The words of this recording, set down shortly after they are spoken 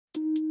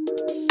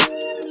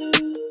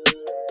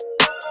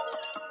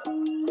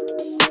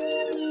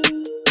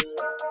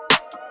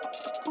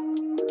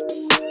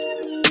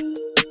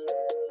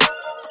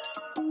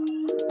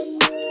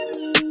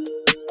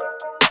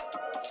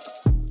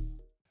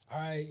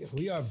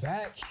We are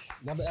back.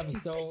 Another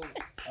episode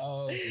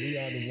of We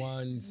Are the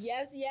Ones.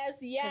 Yes.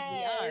 We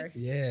are.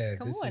 Yeah,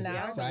 Come this on is now.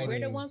 exciting. We're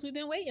the ones we've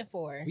been waiting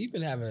for. We've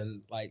been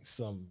having like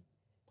some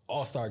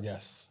all-star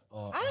guests.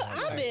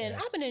 I've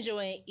been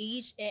enjoying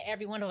each and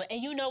every one of them.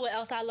 And you know what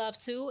else I love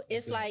too?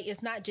 It's like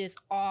it's not just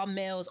all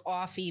males,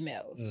 all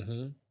females.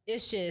 Mm-hmm.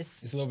 It's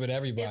a little bit of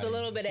everybody. It's a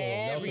little bit of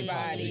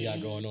everybody We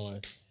got going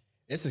on.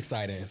 It's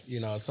exciting, you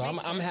know. So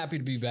I'm happy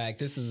to be back.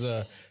 This is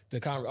the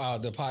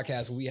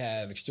podcast where we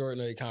have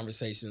extraordinary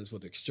conversations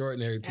with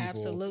extraordinary people,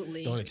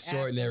 absolutely doing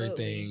extraordinary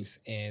things.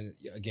 And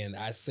again,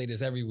 I say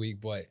this every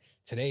week, but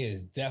today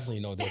is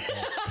definitely no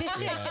different.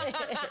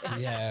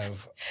 We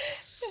have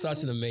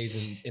such an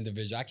amazing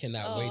individual. I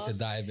cannot wait to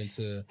dive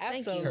into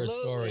her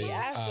story.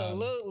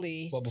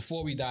 Absolutely. But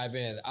before we dive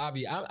in,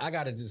 Avi, I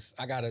gotta just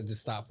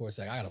stop for a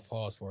second. I gotta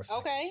pause for a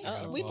second. Okay,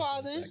 we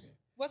pausing.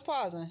 What's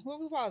pausing? What are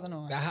we pausing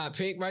on? The hot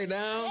pink right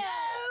now.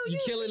 You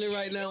killing it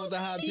right now with the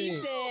hot pink.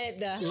 Said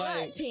the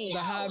hot pink. The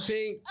hot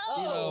pink.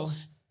 You know.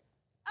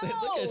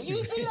 Look at you.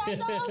 You see that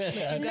though?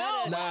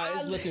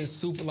 It's looking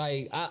super.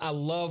 Like I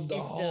love the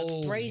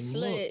whole the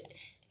bracelet. Look.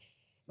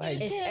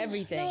 Like it's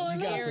everything.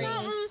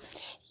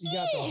 You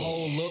got the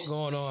whole look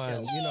going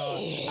on. You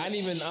know, I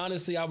didn't even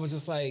honestly. I was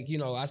just like, you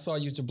know, I saw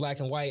you with your black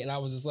and white, and I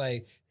was just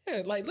like,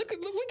 yeah, like look, we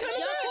kind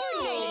of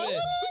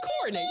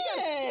coordinate. We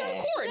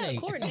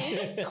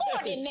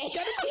coordinate. You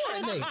gotta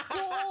coordinate.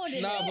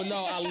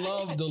 No, I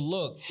love the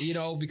look, you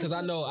know, because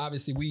I know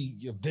obviously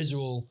you're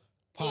visual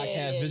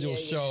podcast, visual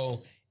show.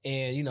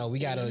 And you know we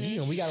gotta, look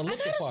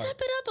the part. Step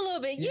it up a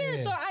little bit,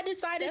 so I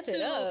decided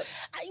to,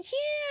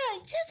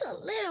 just a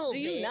little. Do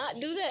you not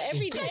do that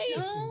every day? I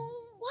don't.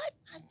 What?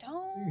 I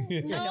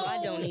don't. No, I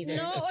don't either.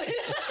 No,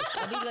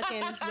 I be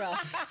looking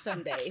rough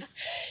some days.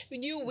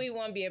 We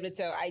won't be able to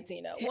tell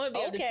Aitina. Won't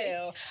be able to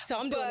tell. So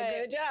I'm doing a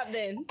good job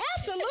then.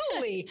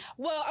 Absolutely.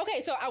 Well,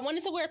 okay. So I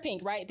wanted to wear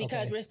pink, right?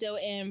 Because we're still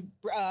in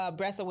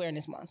Breast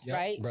Awareness Month,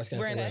 right? Breast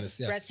cancer awareness.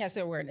 Yes. Breast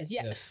cancer awareness.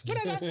 Yeah. Yes. What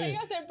did I say?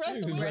 I said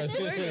breast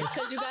awareness.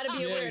 Because you got to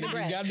be aware of the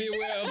breast. You got to be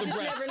aware of the breast.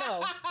 You just never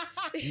know.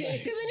 Because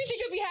anything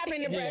could be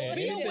happening in the breast.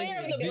 Be aware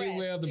of the breast. Be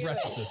aware of the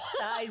breasts.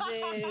 Sizes,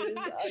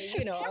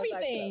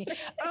 everything.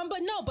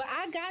 But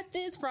I got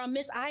this from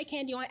Miss Eye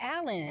Candy on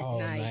Allen. Oh,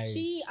 nice.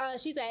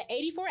 She's at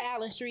 84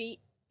 Allen Street.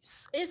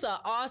 It's an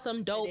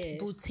awesome, dope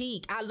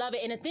boutique. I love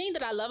it. And the thing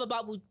that I love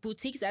about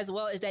boutiques as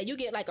well is that you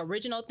get like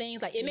original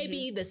things. Like it may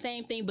be the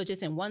same thing, but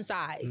just in one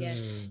size.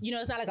 Yes. You know,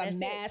 it's not like a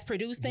mass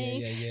produced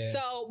thing. Yeah.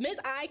 So Miss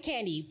Eye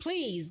Candy,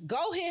 please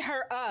go hit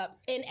her up.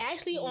 And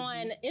actually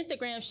on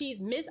Instagram, she's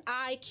Miss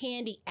Eye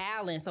Candy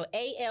Allen. So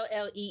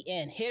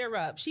ALLEN. Hit her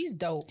up. She's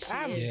dope.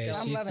 I'm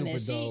loving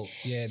it. Dope.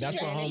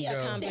 That's my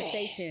homegirl.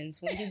 Conversations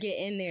when you get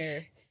in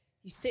there.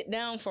 You sit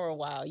down for a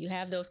while. You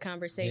have those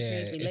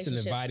conversations, relationships.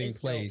 It's an inviting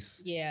place.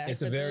 Dope. Yeah.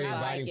 It's a very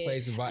inviting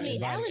place,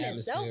 inviting Allen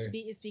atmosphere.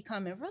 is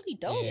becoming really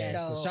dope, though.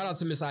 So shout out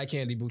to Miss Eye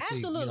Candy Boutique.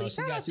 Absolutely.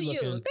 Shout out to you.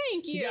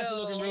 Thank you. She got you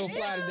looking real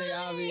fly today,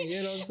 Avi.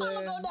 You know what I'm saying?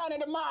 I'm going to go down there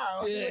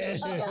tomorrow. Yeah.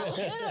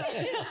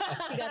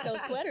 She got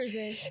those sweaters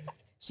in.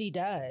 She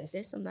does.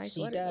 There's some nice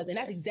sweaters. She does. And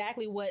that's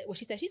exactly what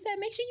she said. She said,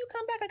 make sure you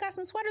come back. I got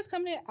some sweaters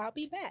coming in. I'll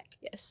be back.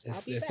 Yes.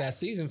 It's that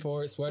season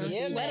for it. Sweaters.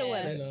 Yeah, sweater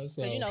weather.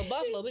 Because,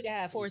 Buffalo, we can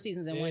have 4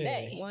 seasons in one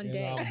day. One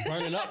day. I'm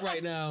burning up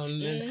right now in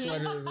this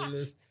sweater.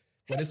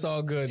 But it's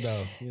all good,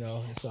 though.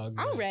 It's all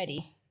good. I'm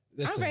ready.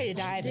 Listen, I'm ready to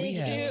dive into. We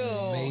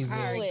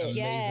have amazing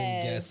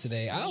guests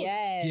today. I'll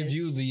give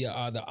you the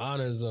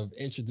honors of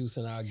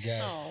introducing our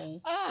guest.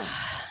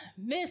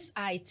 Miss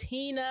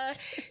Aitina.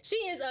 She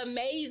is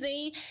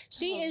amazing.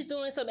 She is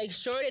doing some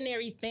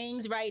extraordinary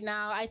things right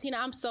now. Aitina,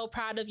 I'm so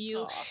proud of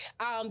you.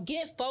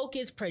 Get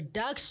Focused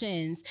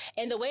Productions.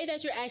 And the way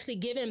that you're actually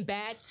giving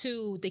back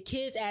to the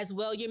kids as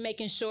well, you're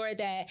making sure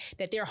that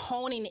they're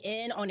honing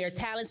in on their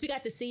talents. We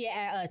got to see it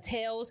at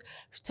Tales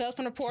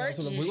from the Porch.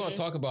 We're going to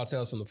talk about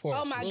Tales from the Porch.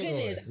 Oh my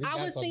goodness. I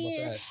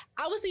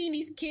was seeing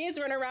these kids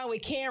run around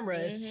with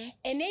cameras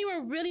and they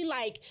were really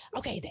like,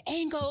 okay, the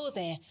angles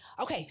and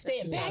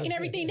staying back and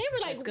everything. They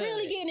were like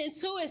really getting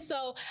into it.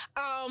 So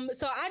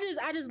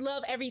I just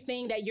love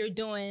everything that you're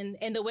doing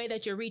and the way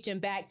that you're reaching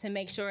back to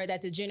make sure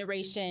that the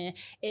generation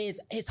is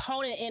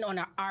honing in on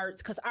the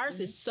arts, because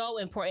arts is so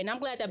important. And I'm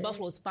glad that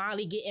Buffalo is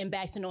finally getting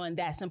back to knowing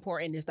that's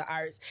important is the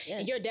arts. Yes.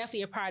 And you're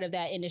definitely a part of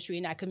that industry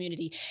and that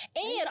community.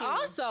 And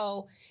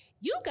also,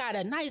 you got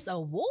a nice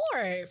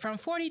award from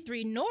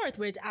 43 North,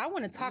 which I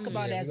want to talk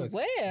about as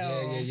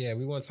well. Yeah.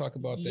 We want to talk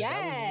about that.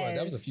 Yes.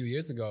 That was a few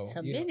years ago. It's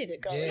a minute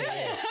ago. Yeah.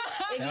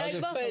 I was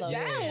like,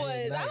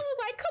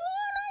 come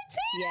on,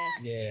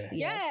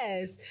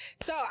 Yes.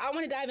 So I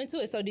want to dive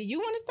into it. So do you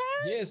want to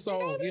start? Yeah. So,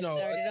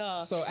 Start it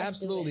off. So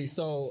absolutely.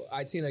 So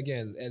Aitina,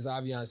 again, as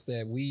Avian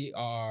said, we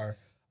are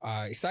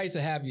excited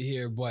to have you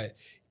here, but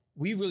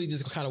we really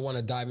just kind of want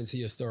to dive into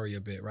your story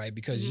a bit, right?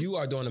 Because you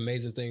are doing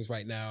amazing things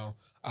right now.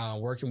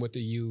 Working with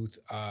the youth,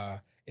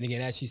 And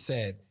again, as she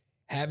said,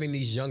 having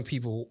these young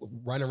people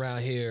run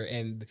around here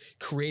and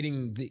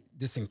creating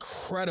this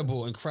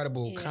incredible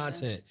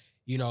content,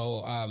 you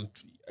know,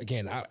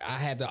 again, I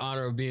had the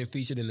honor of being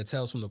featured in the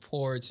Tales from the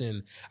Porch,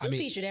 and I mean,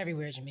 featured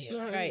everywhere,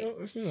 Jamil. Right.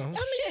 You know, I mean,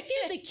 just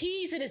give the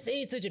keys to the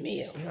city to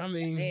Jamil. I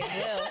mean,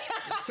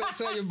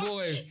 tell your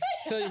boy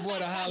to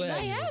holler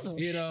at you.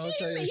 You know,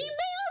 He may already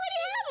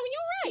have them.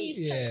 You're right.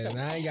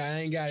 yeah, I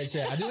ain't got it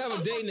yet. I do have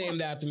a day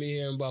named after me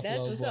here in Buffalo.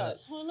 That's what's up.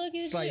 Well, look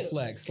at Slight you.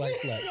 flex. You know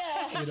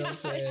what I'm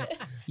saying?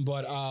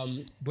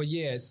 But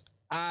yes,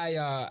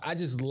 I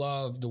just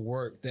love the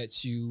work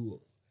that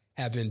you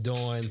have been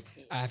doing.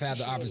 I've had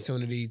the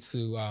opportunity to,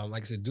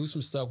 like I said, do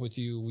some stuff with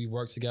you. We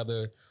worked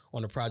together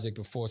on a project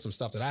before, some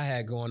stuff that I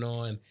had going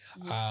on,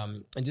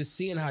 and just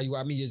seeing how you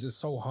are. I mean, you're just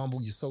so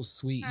humble. You're so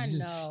sweet. You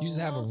just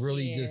have a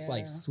really just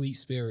like sweet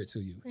spirit to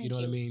you. You know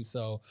what I mean?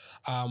 So,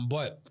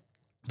 but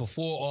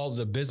before all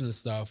the business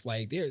stuff,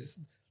 like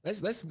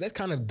let's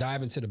kind of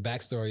dive into the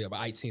backstory of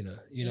Aitina.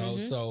 You know,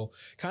 so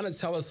kind of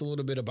tell us a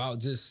little bit about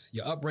just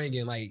your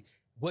upbringing, like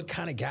what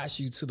kind of got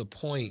you to the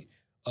point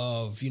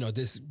of, you know,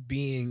 this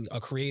being a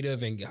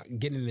creative and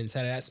getting into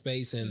that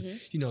space, and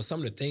you know, some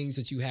of the things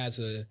that you had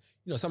to, you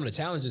know, some of the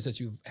challenges that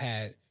you've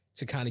had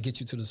to kind of get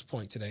you to this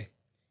point today.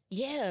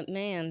 Yeah,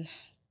 man.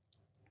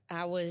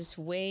 I was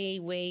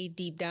way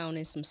deep down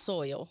in some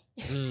soil,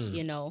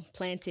 you know,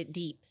 planted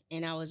deep.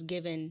 And I was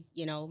given,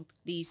 you know,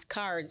 these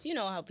cards. You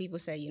know how people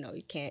say, you know,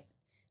 you can't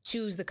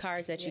choose the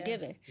cards that you're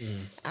given.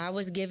 I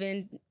was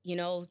given, you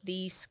know,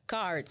 these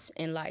cards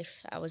in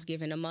life. I was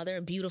given a mother,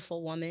 a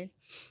beautiful woman,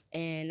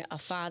 and a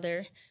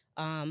father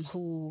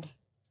who,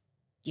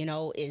 you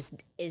know, is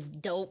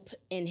dope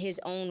in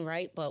his own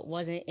right, but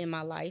wasn't in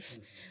my life.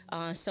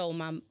 So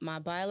my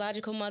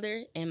biological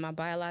mother and my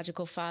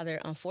biological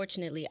father,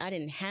 unfortunately, I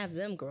didn't have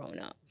them growing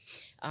up.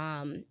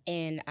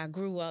 And I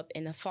grew up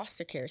in the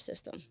foster care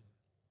system.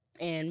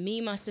 And me,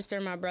 my sister,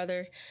 and my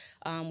brother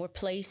were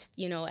placed,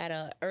 you know, at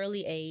an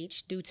early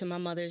age due to my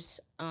mother's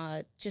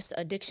just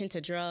addiction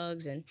to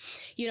drugs and,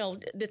 you know,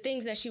 the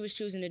things that she was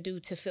choosing to do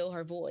to fill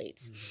her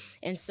voids.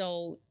 And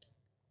so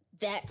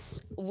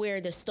that's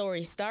where the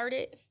story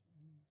started.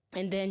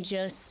 And then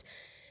just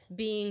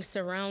being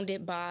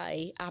surrounded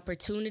by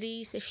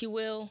opportunities, if you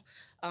will.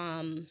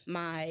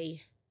 My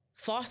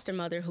foster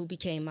mother, who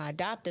became my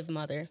adoptive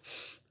mother,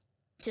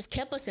 just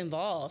kept us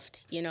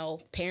involved, you know,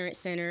 Parent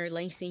Center,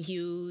 Langston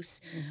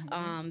Hughes,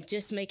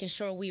 just making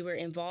sure we were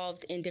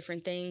involved in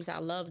different things. I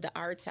loved the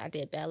arts. I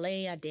did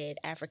ballet. I did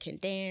African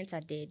dance.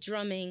 I did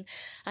drumming.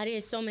 I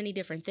did so many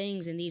different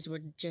things. And these were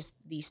just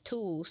these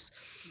tools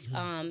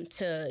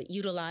to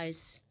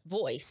utilize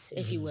voice,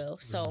 if you will.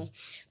 So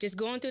just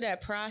going through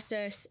that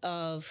process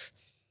of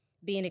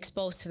being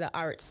exposed to the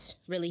arts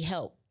really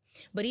helped.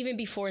 But even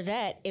before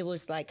that, it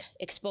was like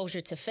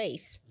exposure to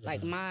faith.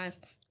 Like my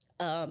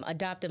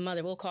adoptive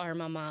mother, we'll call her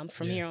my mom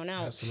from here on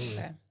out.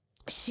 Absolutely.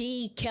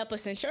 She kept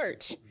us in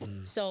church.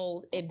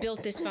 So it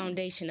built this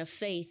foundation of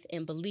faith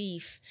and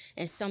belief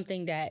and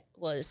something that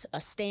was a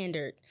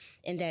standard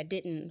and that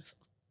didn't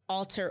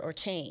alter or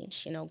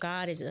change. You know,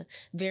 God is a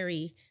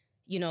very,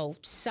 you know,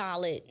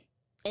 solid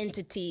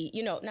entity,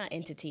 you know, not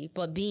entity,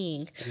 but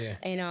being. Yeah.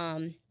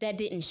 And that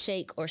didn't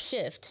shake or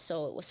shift.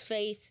 So it was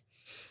faith,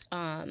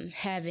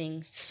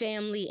 having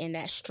family and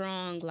that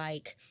strong,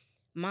 like,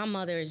 my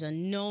mother is a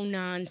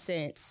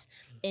no-nonsense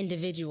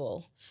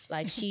individual.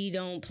 Like, she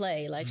don't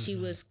play. Like, she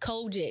was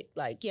Kojic.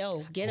 Like,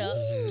 yo, get up,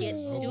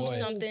 do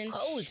something.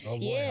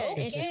 Yeah,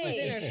 and she was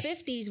in her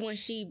 50s when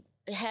she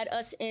had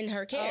us in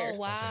her care.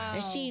 Oh, wow.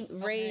 And she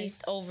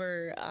raised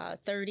over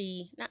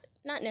 30,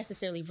 not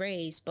necessarily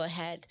raised, but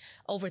had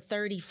over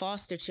 30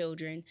 foster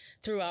children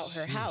throughout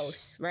her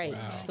house, right?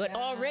 Wow. But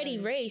already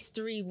raised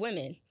 3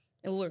 women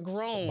and were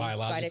grown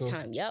by the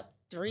time. Yep.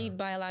 3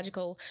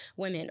 biological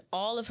women.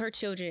 All of her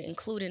children,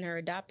 including her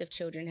adoptive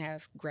children,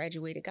 have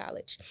graduated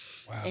college.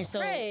 Wow. And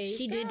so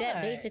she did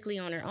that basically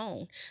on her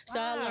own. So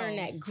I learned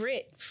that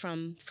grit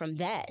from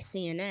that,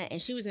 seeing that.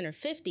 And she was in her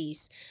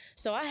 50s.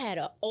 So I had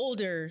an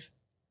older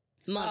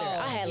mother.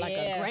 I had like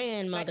a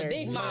grandmother. Like a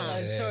big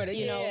mama, sort of,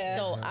 you know.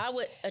 So I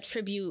would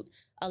attribute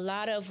a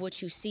lot of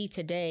what you see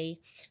today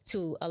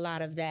to a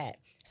lot of that.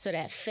 So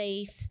that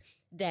faith,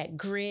 that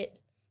grit,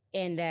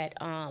 and that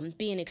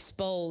being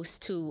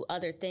exposed to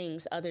other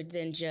things other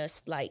than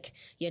just like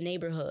your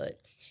neighborhood,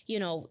 you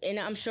know, and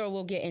I'm sure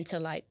we'll get into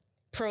like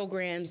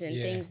programs and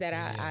things that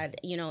I,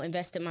 you know,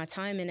 invested my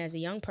time in as a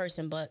young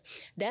person, but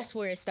that's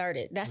where it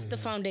started. That's the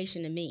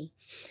foundation to me.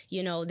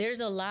 You know, there's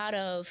a lot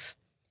of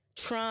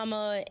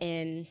trauma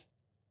and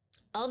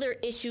other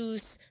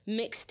issues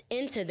mixed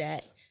into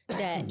that,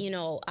 you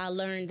know, I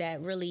learned that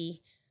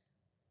really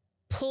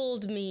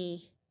pulled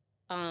me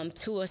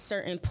to a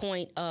certain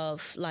point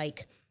of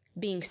like,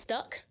 being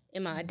stuck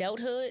in my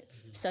adulthood,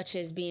 such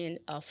as being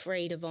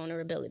afraid of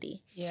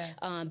vulnerability,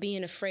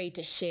 being afraid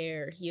to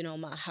share, you know,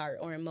 my heart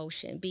or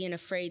emotion, being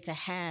afraid to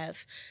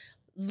have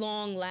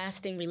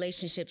long-lasting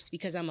relationships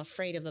because I'm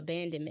afraid of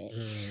abandonment.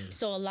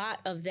 So a lot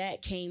of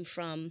that came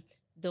from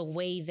the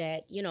way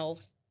that, you know,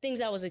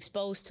 things I was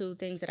exposed to,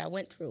 things that I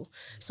went through.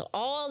 So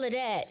all of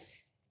that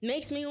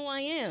makes me who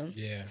I am.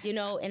 Yeah. You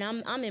know, and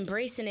I'm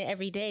embracing it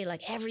every day.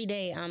 Like every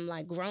day I'm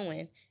like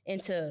growing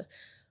into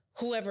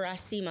whoever I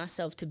see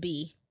myself to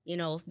be. You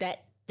know,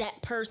 that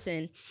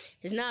person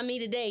is not me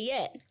today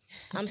yet.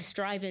 I'm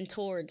striving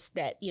towards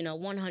that, you know,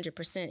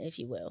 100%, if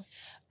you will.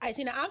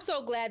 Aitina, I'm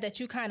so glad that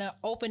you kind of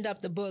opened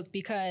up the book,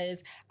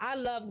 because I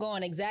love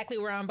going exactly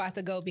where I'm about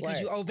to go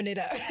because you opened it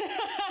up.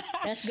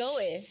 Let's go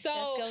there. So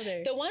Let's go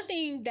there. The one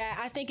thing that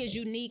I think is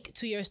unique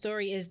to your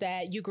story is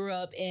that you grew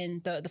up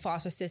in the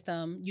foster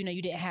system. You know,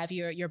 you didn't have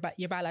your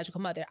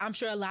biological mother. I'm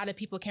sure a lot of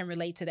people can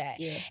relate to that.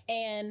 Yeah.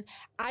 And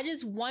I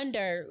just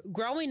wonder,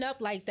 growing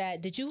up like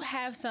that, did you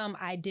have some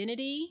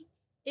identity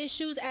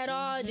issues at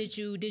all? Did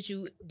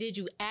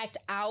you act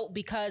out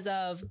because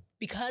of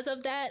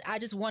that? I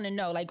just want to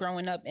know, like,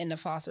 growing up in the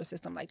foster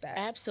system like that.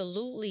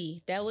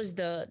 Absolutely. That was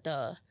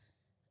the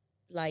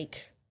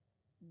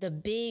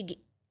big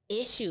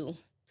issue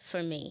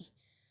for me,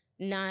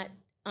 not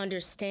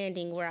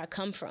understanding where I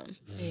come from.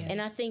 Yeah.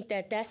 And I think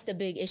that that's the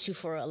big issue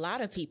for a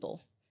lot of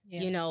people,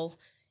 you know,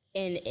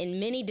 in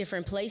many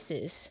different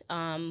places.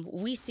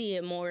 We see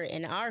it more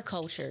in our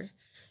culture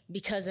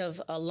because of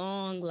a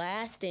long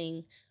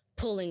lasting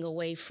pulling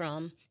away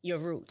from your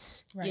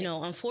roots. Right. You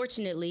know,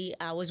 unfortunately,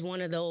 I was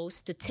one of those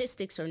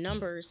statistics or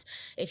numbers,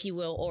 if you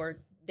will, or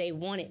they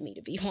wanted me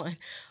to be one,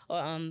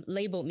 or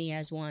labeled me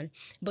as one.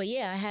 But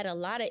yeah, I had a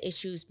lot of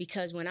issues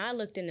because when I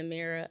looked in the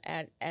mirror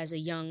as a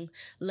young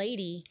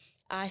lady,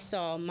 I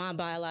saw my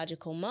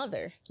biological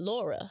mother,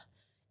 Laura,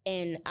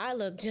 and I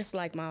looked just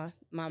like my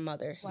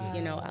mother. Wow.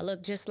 You know, I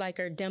looked just like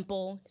her,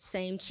 dimple,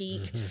 same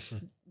cheek,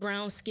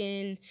 brown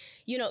skin,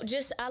 you know,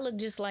 I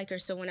looked just like her.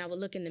 So when I would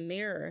look in the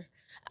mirror,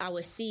 I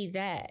would see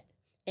that.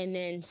 And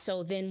then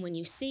when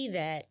you see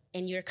that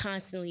and you're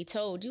constantly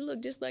told, you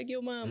look just like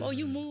your mom, or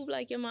you move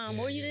like your mom,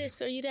 or you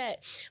this or you that,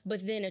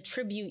 but then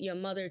attribute your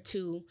mother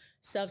to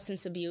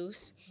substance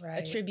abuse,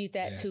 attribute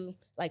that to,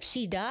 like,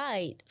 she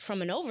died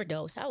from an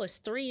overdose. I was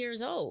 3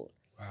 years old.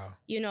 Wow.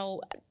 You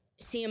know,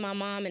 seeing my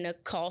mom in a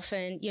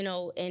coffin, you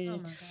know, and oh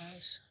my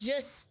gosh.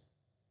 Just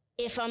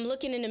if I'm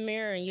looking in the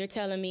mirror and you're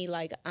telling me,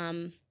 like,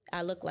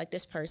 I look like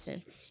this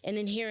person. And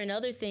then hearing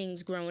other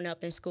things growing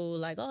up in school,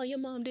 like, oh, your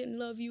mom didn't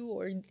love you,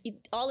 or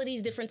all of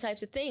these different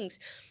types of things.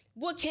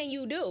 What can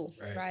you do?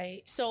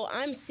 Right. So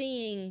I'm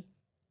seeing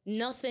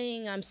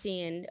nothing. I'm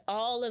seeing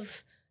all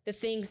of the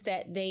things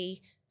that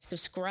they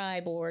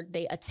subscribe or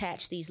they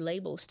attach these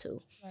labels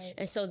to. Right.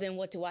 And so then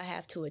what do I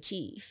have to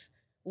achieve?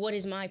 What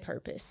is my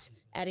purpose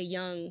at a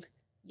young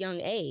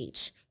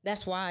age?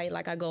 That's why,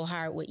 like, I go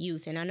hard with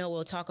youth. And I know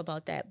we'll talk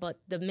about that. But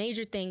the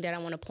major thing that I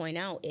want to point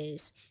out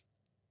is,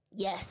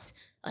 yes,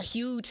 a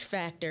huge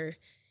factor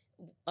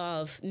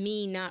of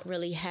me not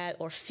really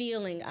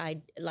feeling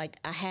I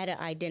had an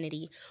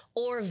identity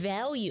or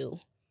value.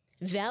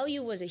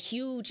 Value was a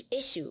huge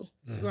issue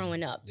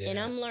growing up. Yeah. And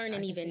I'm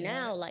learning even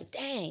now, like,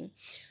 dang,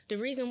 the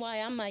reason why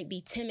I might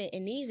be timid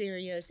in these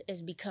areas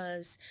is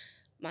because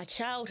my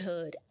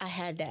childhood, I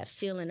had that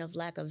feeling of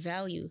lack of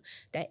value,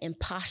 that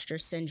imposter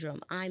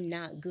syndrome. I'm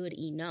not good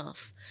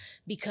enough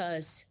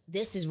because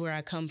this is where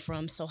I come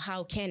from. So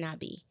how can I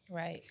be?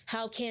 Right.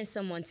 How can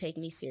someone take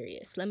me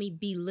serious? Let me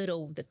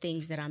belittle the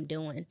things that I'm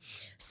doing.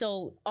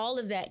 So all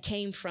of that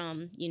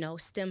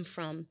stemmed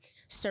from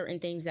certain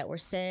things that were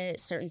said,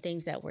 certain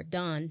things that were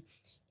done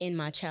in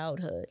my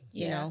childhood,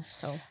 you know?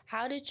 So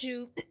how did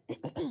you,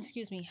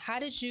 how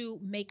did you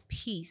make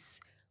peace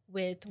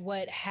with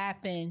what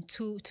happened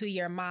to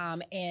your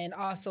mom, and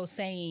also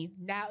saying,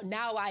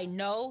 now I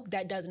know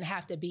that doesn't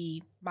have to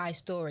be my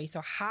story?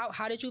 So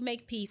how did you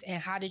make peace,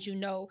 and how did you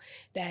know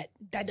that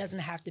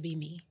doesn't have to be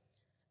me?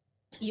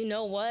 You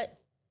know what?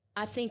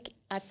 I think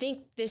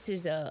this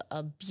is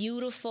a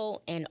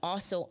beautiful and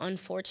also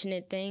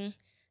unfortunate thing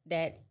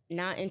that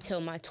not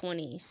until my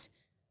 20s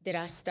did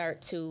I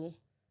start to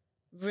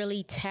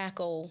really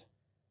tackle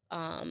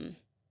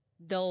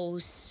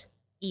those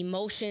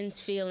emotions,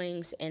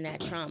 feelings, and that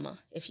trauma,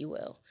 if you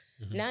will.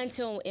 Mm-hmm. Not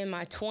until in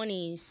my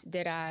 20s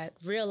did I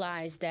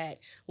realize that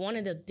one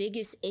of the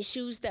biggest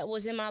issues that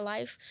was in my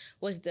life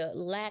was the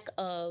lack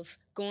of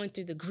going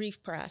through the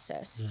grief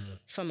process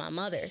for my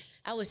mother.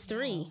 I was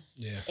 3,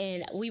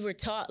 and we were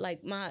taught,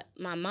 like, my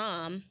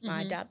mom,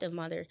 my adoptive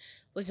mother,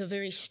 was a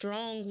very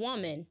strong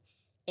woman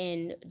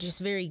and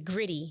just very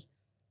gritty.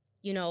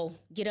 You know,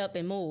 get up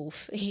and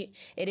move.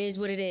 It is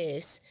what it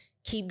is.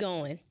 Keep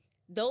going.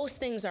 Those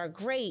things are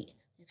great.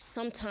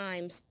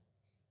 Sometimes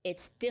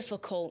it's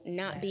difficult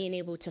not being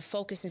able to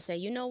focus and say,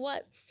 you know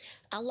what?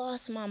 I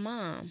lost my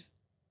mom,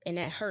 and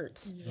that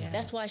hurts. Yeah.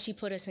 That's why she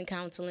put us in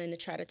counseling, to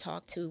try to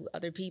talk to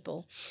other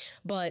people.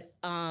 But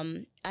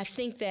I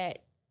think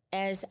that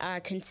as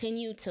I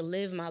continue to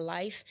live my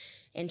life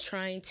and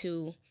trying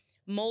to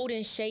mold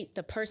and shape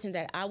the person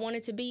that I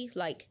wanted to be,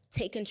 like,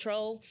 take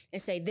control and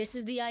say, this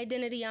is the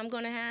identity I'm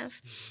going to have,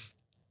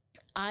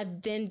 I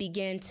then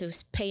began to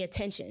pay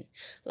attention.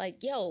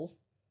 Like, yo,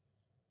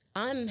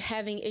 I'm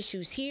having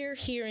issues here,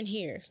 here, and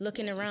here.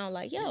 Looking around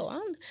like, yo, I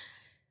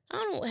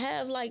don't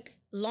have, like,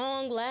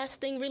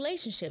 long-lasting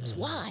relationships.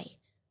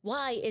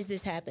 Why is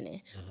this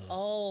happening?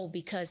 Oh,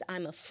 because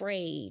I'm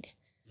afraid.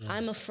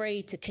 I'm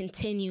afraid to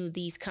continue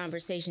these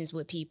conversations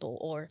with people,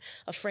 or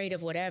afraid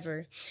of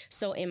whatever.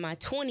 So in my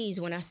 20s,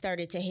 when I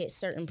started to hit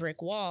certain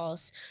brick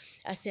walls,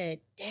 I said,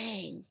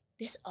 dang,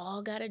 this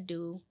all got to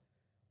do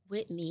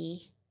with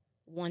me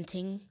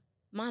wanting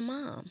my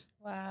mom.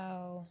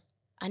 Wow.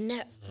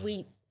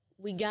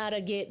 We got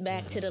to get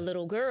back to the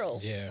little girl.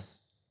 Yeah.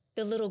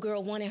 The little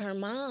girl wanted her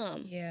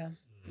mom. Yeah.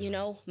 You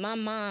know, my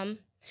mom,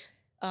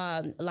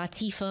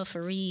 Latifa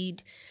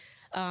Fareed,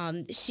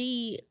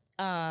 she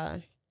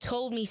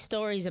told me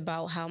stories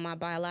about how my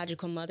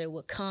biological mother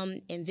would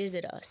come and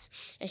visit us,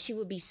 and she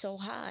would be so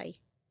high,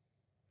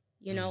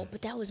 you know,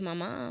 but that was my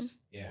mom.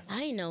 Yeah. I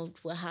didn't know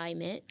what high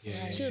meant.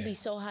 Yeah, She would be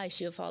so high,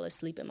 she would fall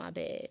asleep in my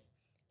bed.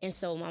 And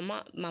so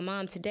my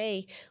mom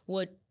today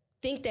would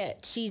think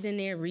that she's in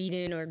there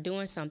reading or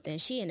doing something.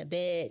 She in the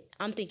bed.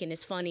 I'm thinking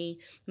it's funny.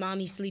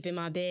 Mommy sleep in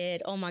my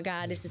bed. Oh my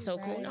God, this is so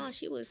cool. No,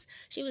 she was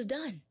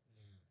done.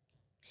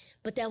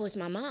 But that was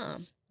my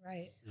mom.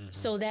 Right.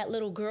 So that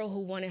little girl who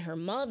wanted her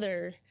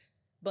mother,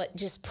 but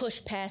just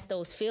pushed past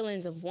those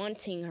feelings of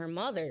wanting her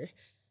mother,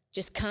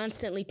 just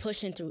constantly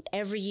pushing through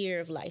every year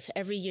of life,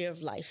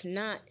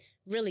 not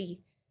really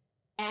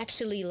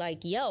actually like,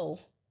 yo,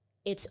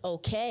 it's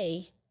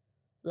okay.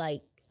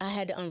 Like, I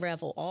had to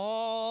unravel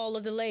all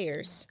of the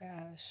layers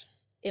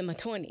in my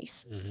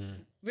 20s.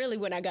 Really,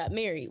 when I got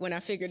married, when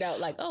I figured out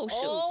like, oh, shoot.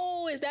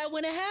 Oh, is that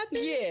when it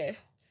happened? Yeah.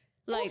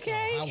 Like,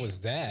 okay. How was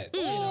that?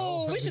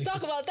 Oh, we should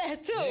talk about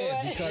that too.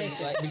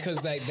 Yeah, Right?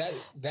 because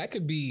that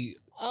could be.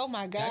 Oh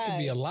my God. That could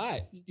be a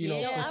lot, you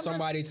know, for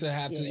somebody to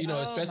have to, you know,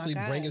 especially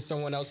bringing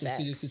someone else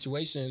into your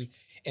situation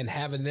and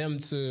having them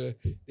to,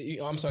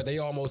 I'm sorry, they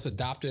almost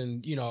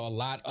adopting, you know, a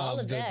lot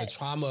of the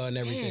trauma and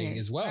everything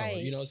as well,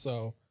 you know,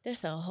 so.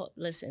 That's a whole,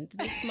 listen,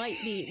 we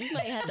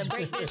might have to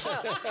break this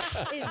up.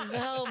 This is a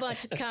whole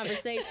bunch of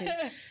conversations.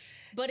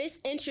 But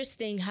it's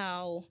interesting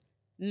how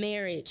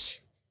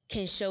marriage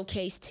can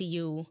showcase to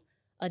you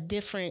a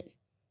different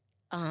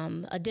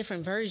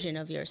version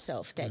of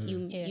yourself that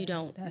you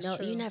don't know,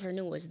 you never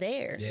knew was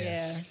there.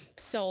 Yeah.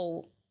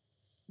 So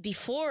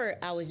before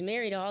I was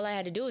married, all I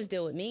had to do was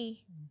deal with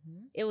me.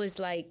 It was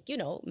like, you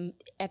know,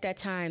 at that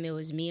time, it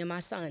was me and my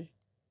son.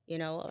 You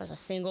know, I was a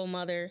single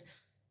mother,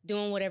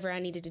 doing whatever I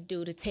needed to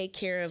do to take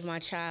care of my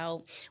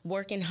child,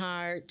 working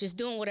hard, just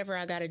doing whatever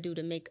I got to do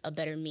to make a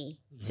better me,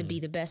 to be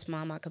the best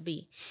mom I could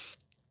be.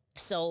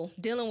 So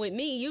dealing with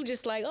me, you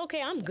just like,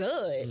 okay, I'm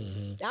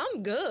good.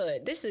 I'm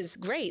good. This is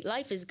great.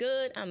 Life is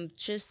good. I'm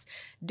just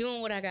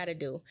doing what I got to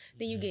do.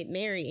 Then you get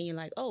married and you're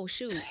like, oh,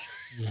 shoot.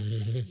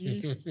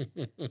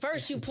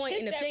 First, you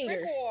pointing the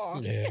finger.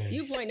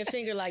 You pointing the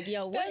finger like,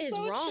 yo, what is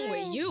wrong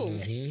with you?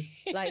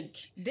 Like,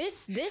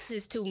 this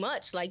is too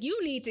much. Like,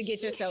 you need to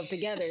get yourself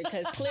together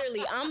because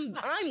clearly I'm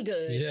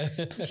good. Yeah.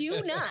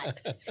 You not.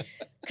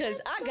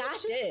 Because I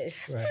got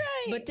this. Right.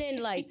 But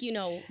then, like, you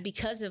know,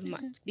 because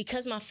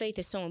my faith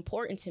is so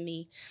important to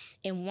me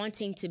and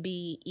wanting to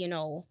be, you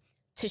know,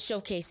 to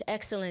showcase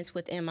excellence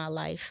within my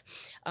life,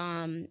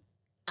 I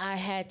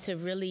had to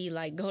really,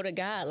 like, go to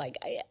God. Like,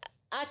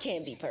 I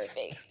can't be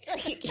perfect.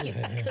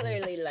 It's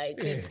clearly like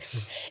this.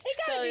 It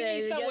gotta be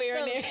me somewhere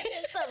in there.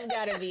 Something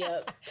gotta be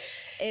up.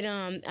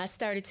 And I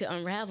started to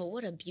unravel.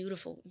 What a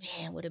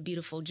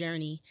beautiful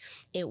journey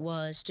it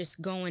was,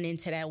 just going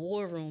into that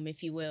war room,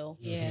 if you will.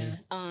 Yeah.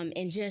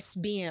 And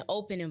just being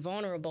open and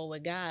vulnerable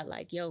with God.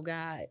 Like, yo,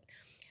 God,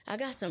 I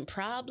got some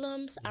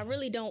problems. I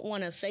really don't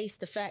want to face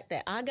the fact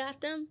that I got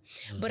them,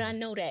 but I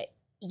know that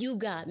you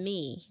got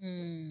me,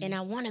 and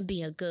I want to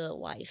be a good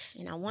wife,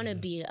 and I want to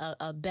be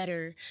a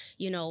better,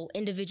 you know,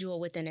 individual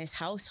within his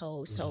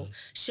household. So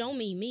show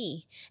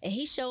me. And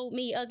he showed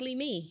me ugly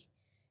me.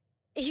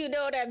 You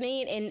know what I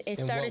mean? And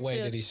started in what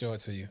way did he show it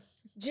to you?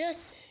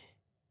 Just,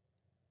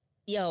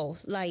 yo,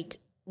 like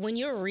when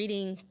you're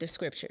reading the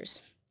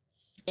scriptures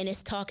and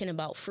it's talking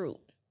about fruit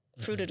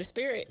of the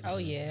spirit. Oh,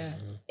 yeah.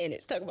 And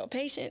it's talking about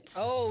patience.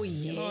 Oh,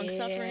 yeah. Long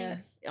suffering.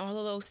 All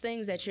of those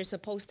things that you're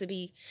supposed to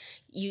be,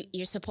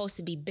 you're supposed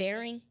to be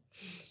bearing.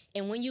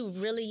 And when you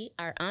really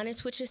are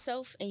honest with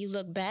yourself and you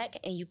look back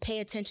and you pay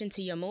attention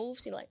to your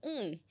moves, you're like,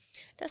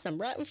 that's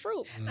some rotten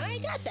fruit. I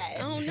ain't got that.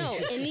 I don't know.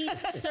 In these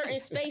certain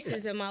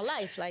spaces in my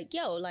life, like,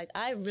 yo, like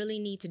I really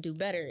need to do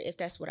better if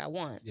that's what I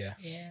want. Yeah.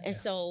 And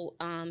so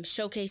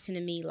showcasing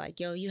to me like,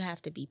 yo, you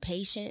have to be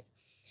patient.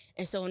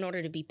 And so in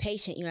order to be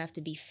patient, you have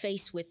to be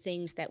faced with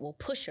things that will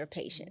push your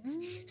patience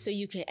so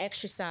you can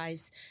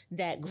exercise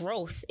that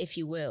growth, if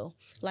you will.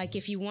 Like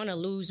if you want to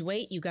lose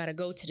weight, you got to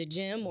go to the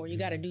gym or you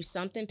got to do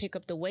something, pick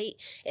up the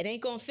weight. It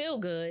ain't going to feel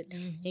good.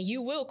 And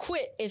you will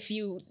quit if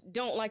you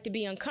don't like to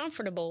be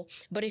uncomfortable.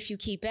 But if you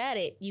keep at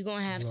it, you're going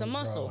to have some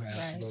muscle.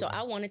 Right. So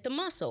I wanted the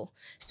muscle.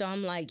 So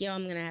I'm like, yo,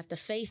 I'm going to have to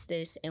face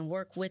this and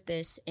work with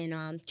this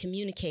and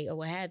communicate or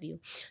what have you.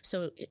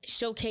 So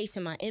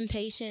showcasing my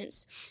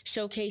impatience,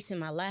 showcasing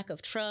my lack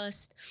of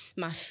trust,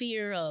 my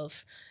fear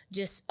of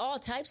just all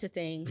types of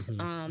things.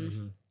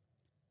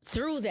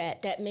 through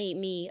that made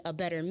me a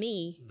better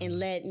me and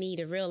led me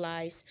to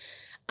realize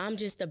I'm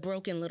just a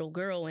broken little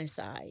girl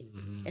inside.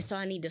 And so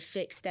I need to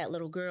fix that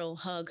little girl,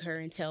 hug her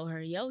and tell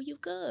her, yo, you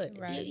good.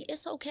 Right.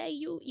 It's okay.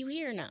 You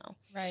here now.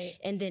 Right.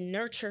 And then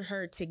nurture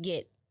her to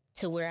get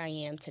to where I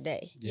am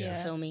today. Yeah.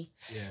 You feel me?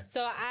 Yeah.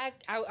 So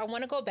I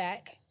want to go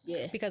back.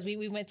 Yeah. Because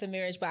we went to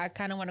marriage, but I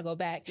kind of want to go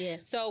back. Yeah.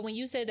 So when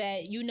you said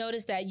that you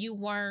noticed that you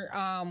weren't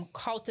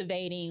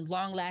cultivating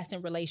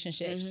long-lasting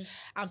relationships,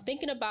 I'm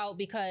thinking about,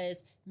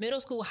 because middle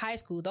school, high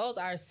school, those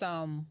are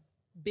some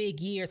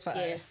big years for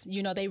us.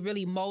 You know, they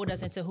really mold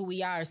us into who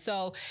we are.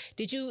 So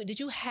did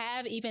you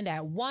have even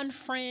that one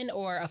friend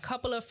or a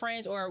couple of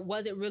friends, or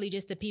was it really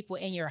just the people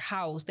in your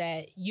house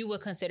that you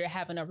would consider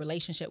having a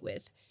relationship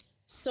with?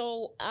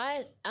 So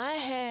I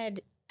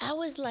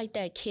was like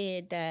that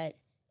kid that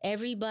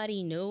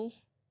everybody knew,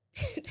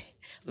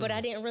 but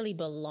I didn't really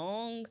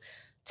belong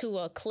to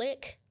a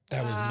clique.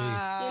 That was me.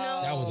 You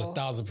know? That was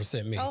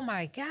 1,000% me. Oh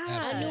my God.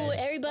 I knew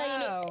everybody.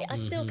 Wow. I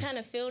still kind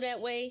of feel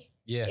that way.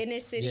 Yeah. In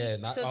this city, Yeah,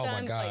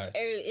 sometimes oh my God. like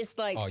it's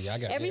like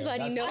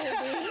everybody knows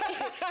me.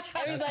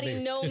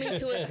 Everybody know me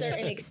to a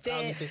certain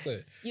extent.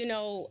 1,000%. You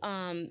know,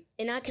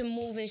 and I can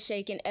move and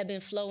shake and ebb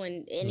and flow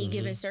in any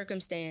given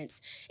circumstance.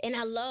 And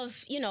I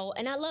love,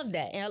 and I love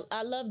that. And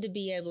I love to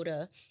be able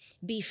to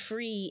be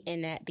free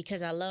in that,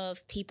 because I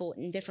love people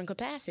in different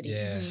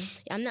capacities. Yeah.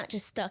 I'm not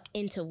just stuck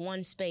into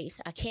one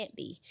space. I can't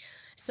be.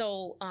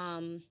 So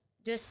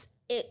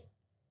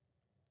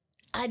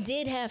I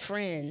did have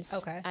friends.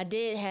 Okay. I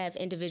did have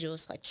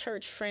individuals, like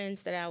church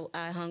friends that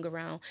I hung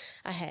around.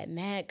 I had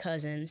mad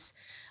cousins.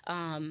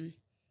 I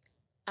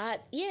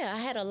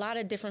had a lot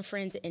of different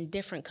friends in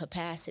different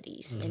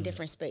capacities, in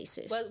different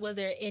spaces. Was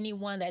there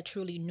anyone that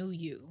truly knew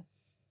you?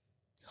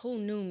 Who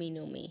knew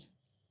me?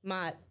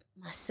 My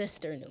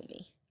sister knew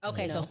me.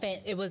 Okay, so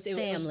it was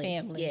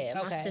family. Yeah,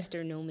 okay. My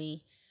sister knew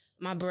me.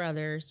 My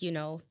brother,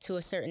 to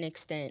a certain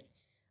extent.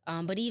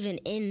 But even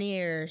in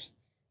there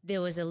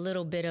was a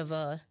little bit of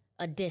a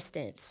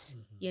distance.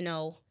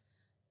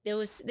 It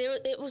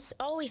was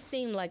always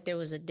seemed like there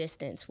was a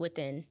distance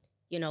within,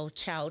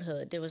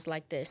 childhood. There was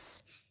like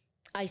this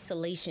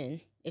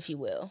isolation, if you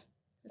will.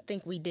 I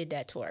think we did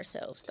that to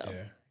ourselves, though.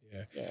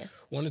 Yeah.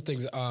 One of the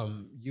things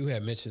you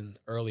had mentioned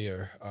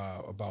earlier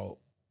about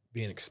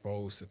being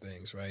exposed to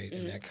things, right?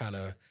 And that kind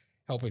of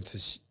helping to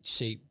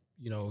shape,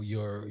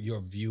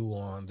 your view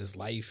on this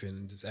life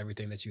and just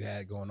everything that you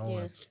had going on.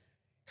 Yeah.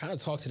 Kind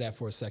of talk to that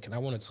for a second. I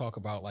want to talk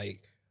about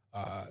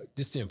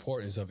just the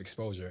importance of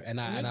exposure.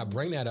 And I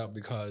bring that up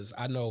because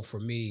I know for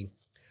me,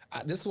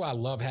 this is why I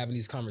love having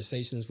these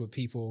conversations with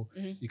people,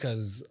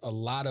 because a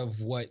lot of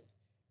what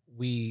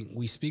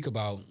we speak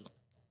about,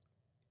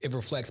 it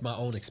reflects my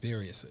own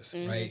experiences,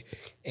 right?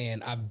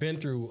 And I've been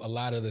through a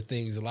lot of the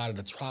things, a lot of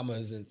the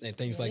traumas and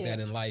things like that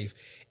in life.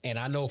 And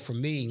I know for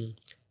me,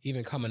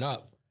 even coming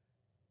up,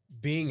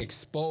 being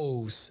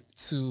exposed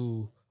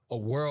to a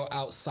world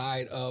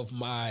outside of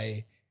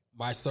my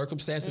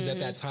circumstances at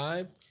that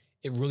time,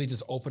 it really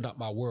just opened up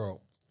my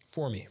world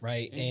for me,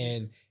 right?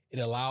 And it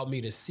allowed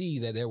me to see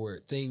that there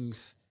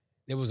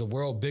was a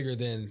world bigger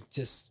than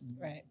just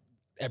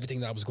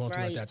everything that I was going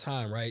through at that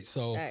time, right?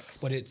 So,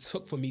 but it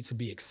took for me to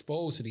be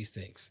exposed to these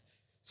things.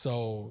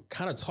 So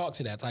kind of talk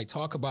to that,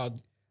 talk about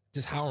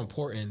just how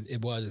important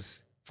it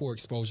was for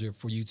exposure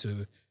for you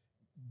to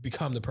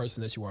become the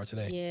person that you are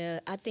today. Yeah,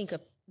 I think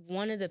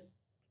one of the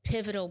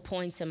pivotal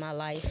points in my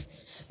life,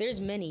 there's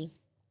many.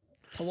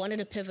 One of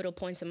the pivotal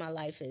points in my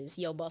life is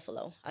Yo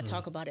Buffalo. I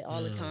talk about it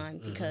all the time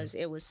because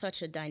it was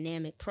such a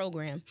dynamic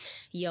program.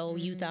 Yo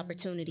Youth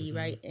Opportunity,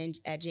 right,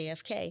 at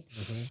JFK.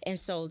 And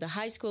so the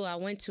high school I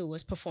went to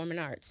was Performing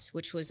Arts,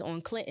 which was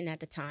on Clinton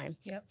at the time.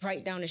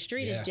 Right down the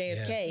street is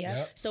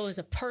JFK. So it was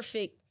a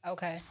perfect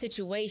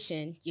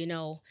situation,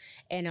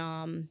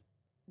 and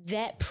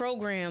that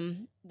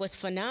program was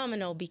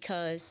phenomenal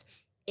because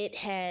it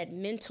had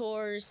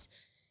mentors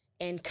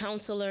and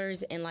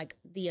counselors, and like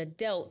the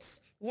adults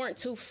weren't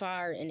too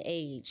far in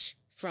age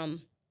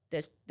from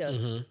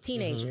the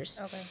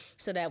teenagers.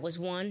 So that was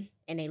one,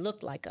 and they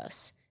looked like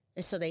us.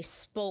 And so they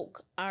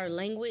spoke our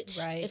language,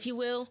 if you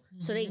will.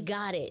 So they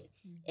got it.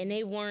 And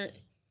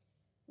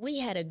we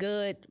had a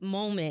good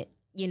moment.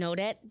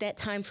 That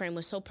time frame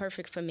was so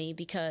perfect for me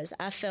because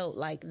I felt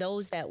like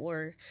those that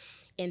were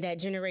in that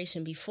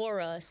generation before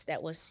us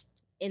that was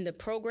in the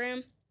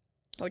program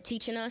or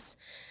teaching us,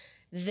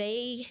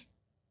 they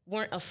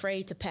weren't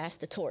afraid to pass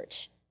the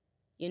torch.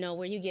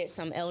 Where you get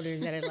some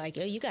elders that are like,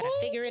 "Oh, you got to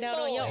figure it out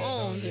on your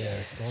own."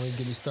 Don't even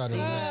get me started on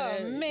that.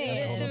 Oh,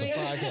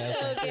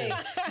 man. Okay.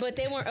 But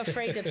they weren't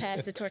afraid to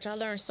pass the torch. I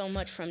learned so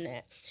much from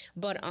that.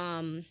 But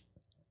in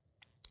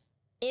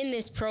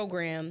this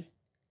program,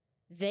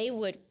 they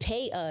would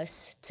pay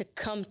us to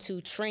come to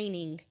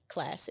training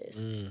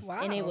classes. Wow.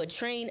 And they would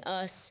train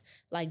us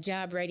like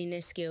job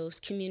readiness skills,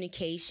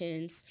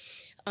 communications,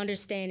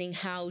 understanding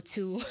how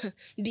to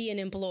be an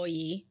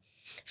employee,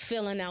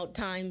 filling out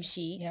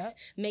timesheets,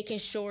 making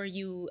sure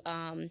you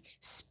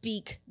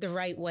speak the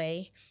right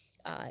way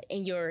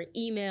in your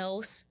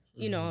emails,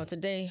 you know,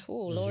 today,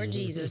 oh, Lord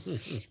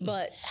Jesus.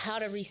 But how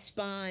to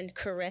respond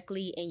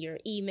correctly in your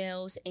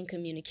emails and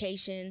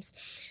communications.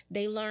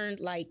 They learned,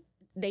 like,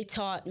 they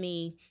taught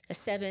me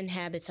 7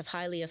 habits of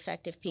highly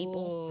effective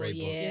people. Ooh,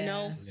 yeah. You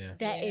know,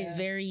 that is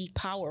very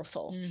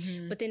powerful.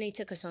 But then they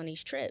took us on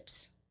these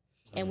trips.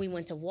 And we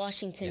went to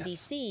Washington,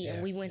 D.C.,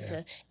 and we went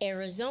to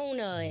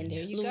Arizona and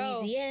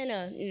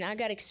Louisiana. And I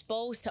got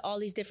exposed to all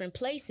these different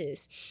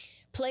places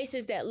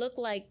that look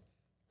like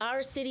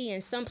our city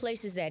and some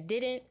places that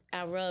didn't.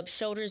 I rubbed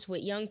shoulders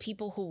with young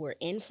people who were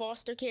in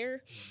foster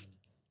care,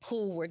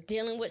 who were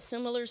dealing with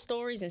similar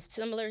stories and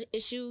similar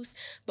issues,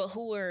 but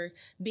who were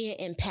being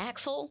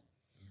impactful.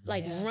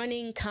 Like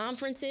running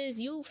conferences,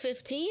 you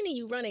 15 and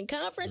you running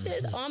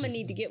conferences, oh, I'm gonna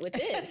need to get with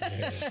this.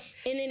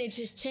 And then it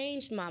just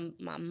changed my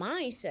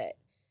mindset.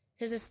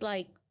 Because it's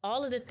like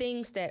all of the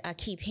things that I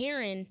keep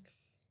hearing,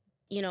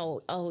 you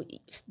know,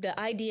 the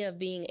idea of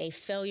being a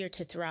failure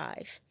to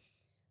thrive.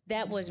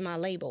 That was my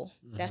label.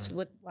 That's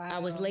what I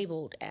was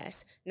labeled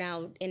as.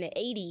 Now, in the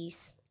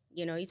 80s,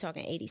 you know, you're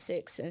talking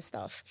 86 and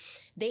stuff,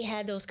 they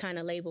had those kind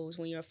of labels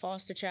when you're a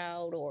foster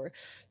child or,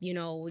 you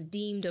know,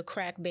 deemed a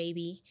crack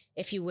baby,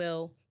 if you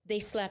will. They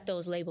slap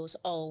those labels.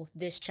 Oh,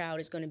 this child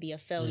is going to be a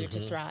failure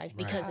to thrive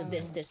because of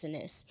this, this, and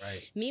this.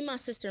 Right. Me, my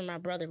sister, and my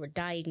brother were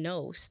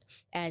diagnosed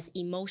as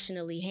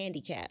emotionally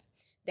handicapped.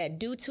 That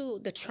due to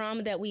the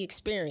trauma that we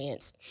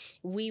experienced,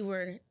 we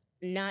were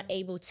not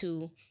able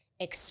to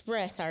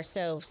express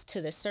ourselves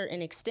to the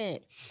certain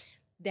extent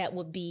that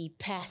would be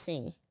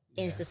passing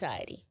in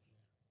society.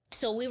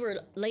 So we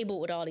were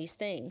labeled with all these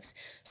things.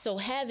 So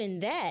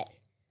having that,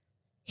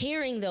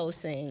 hearing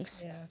those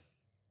things,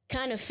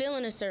 kind of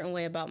feeling a certain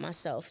way about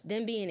myself,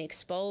 then being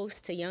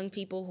exposed to young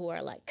people who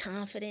are like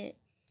confident,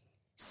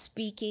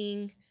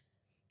 speaking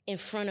in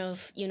front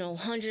of, you know,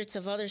 hundreds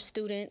of other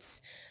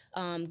students,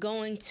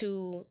 going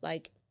to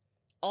like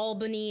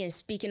Albany and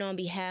speaking on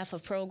behalf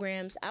of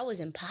programs, I was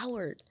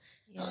empowered.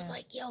 I was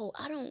like, yo,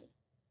 I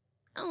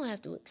don't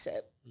have to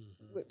accept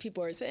what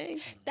people are saying.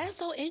 That's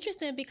so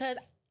interesting because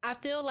I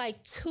feel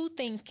like 2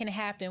 things can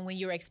happen when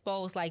you're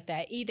exposed like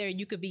that. Either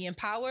you could be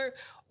empowered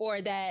or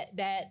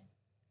that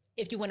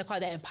if you want to call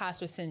that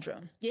imposter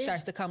syndrome,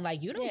 starts to come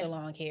like, you don't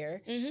belong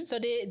here. So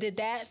did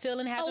that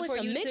feeling happen for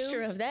you too? It's a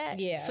mixture of that,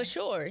 for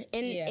sure.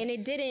 And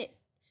it didn't,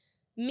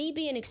 me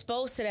being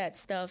exposed to that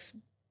stuff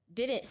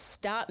didn't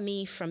stop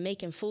me from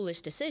making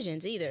foolish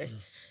decisions either.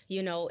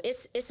 You know,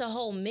 it's a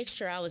whole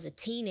mixture. I was a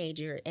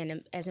teenager.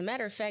 And as a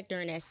matter of fact,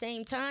 during that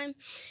same time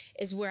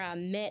is where I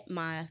met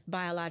my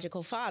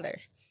biological father.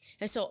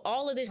 And so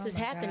all of this is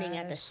happening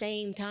at the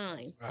same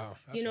time. Wow,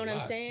 you know what I'm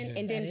saying? Yeah.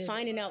 And then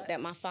finding out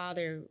that my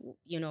father,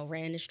 you know,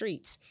 ran the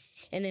streets.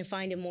 And then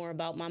finding more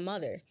about my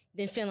mother.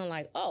 Then feeling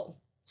like, oh,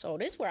 so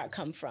this is where I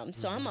come from.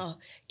 So I'm going to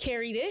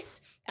carry this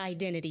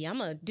identity. I'm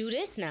going to do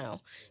this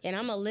now. And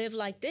I'm going to live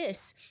like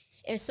this.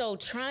 And so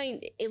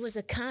it was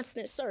a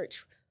constant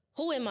search.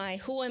 Who am I?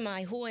 Who am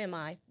I? Who am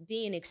I?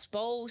 Being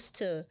exposed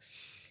to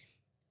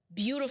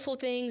beautiful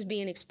things,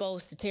 being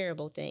exposed to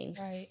terrible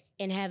things. Right.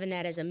 And having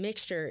that as a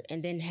mixture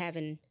and then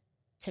having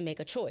to make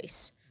a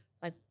choice.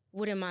 Like,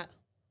 what am I,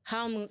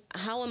 how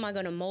am I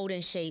going to mold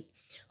and shape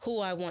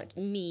who I want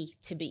me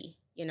to be,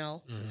 you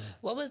know?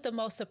 What was the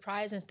most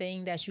surprising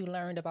thing that you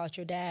learned about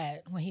your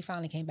dad when he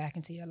finally came back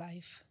into your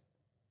life?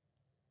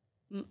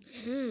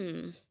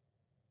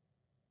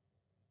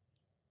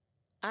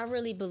 I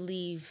really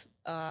believe,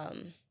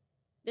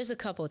 there's a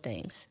couple of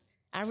things.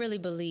 I really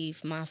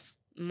believe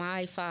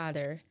my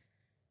father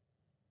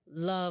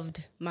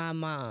loved my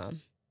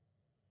mom.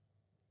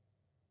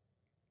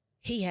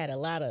 He had a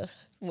lot of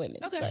women,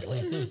 by the way.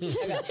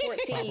 I got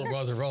 14. Papa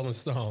was a Rolling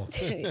Stone.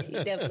 He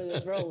definitely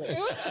was rolling.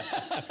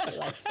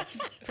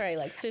 Probably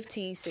like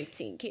 15,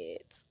 16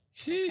 kids.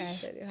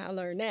 Okay. I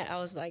learned that. I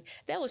was like,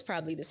 that was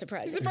probably the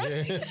surprise.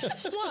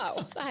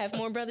 Wow, I have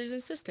more brothers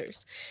and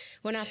sisters.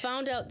 When I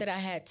found out that I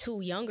had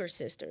 2 younger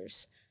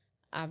sisters,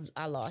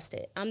 I lost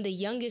it. I'm the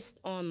youngest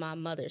on my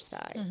mother's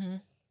side.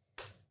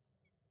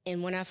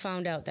 And when I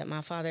found out that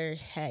my father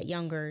had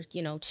younger,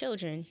 you know,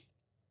 children,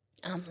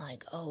 I'm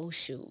like, oh,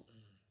 shoot,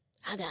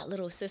 I got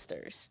little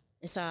sisters.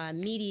 And so I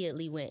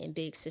immediately went in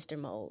big sister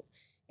mode.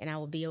 And I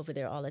would be over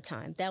there all the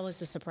time. That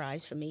was a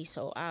surprise for me.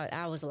 So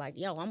I was like,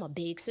 yo, I'm a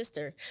big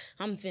sister.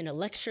 I'm finna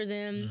lecture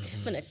them,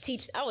 finna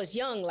teach. I was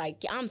young,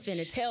 like, I'm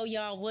finna tell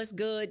y'all what's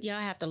good. Y'all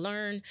have to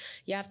learn.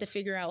 Y'all have to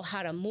figure out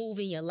how to move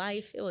in your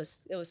life. It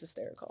was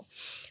hysterical.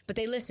 But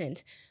they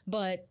listened.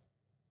 But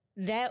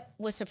that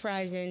was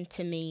surprising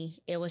to me.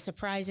 It was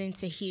surprising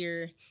to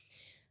hear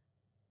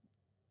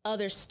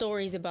other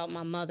stories about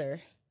my mother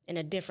in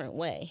a different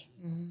way.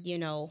 You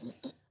know,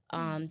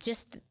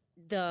 just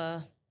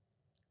the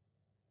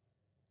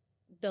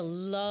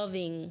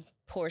loving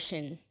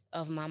portion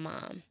of my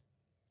mom,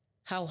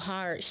 how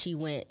hard she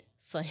went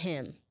for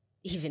him,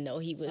 even though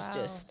he was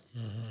just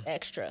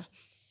extra.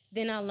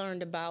 Then I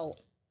learned about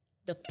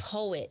the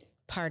poet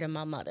part of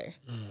my mother.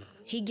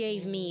 He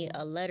gave me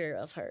a letter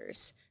of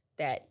hers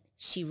that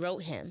she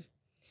wrote him.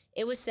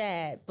 It was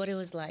sad, but it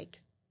was like,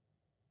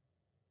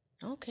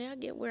 okay, I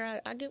get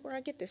where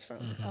I get this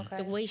from. Okay.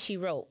 The way she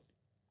wrote.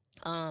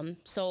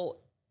 So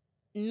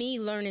me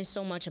learning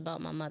so much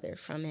about my mother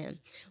from him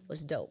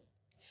was dope.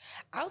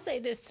 I'll say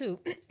this too.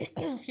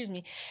 Excuse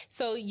me.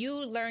 So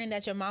you learning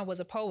that your mom was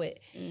a poet,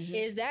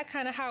 is that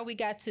kind of how we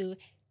got to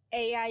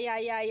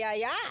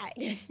A-I-I-I-I-I?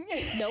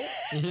 Nope.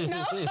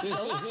 No?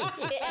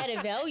 It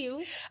added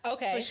value.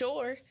 Okay. For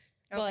sure.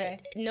 Okay.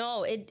 But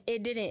no, it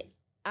didn't.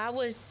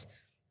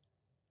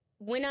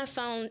 When I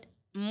found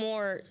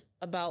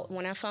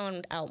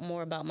out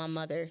more about my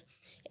mother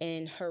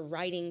and her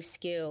writing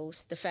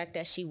skills, the fact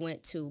that she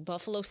went to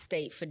Buffalo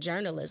State for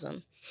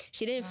journalism.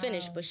 She didn't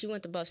finish, but she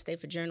went to Buff State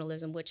for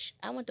journalism, which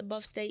I went to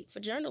Buff State for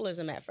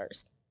journalism at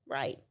first.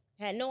 Right.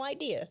 Had no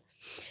idea.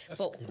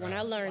 But when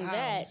I learned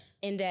that,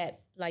 and that,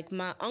 like,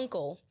 my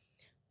uncle,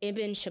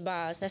 Ibn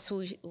Shabazz, that's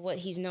what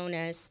he's known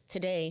as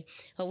today.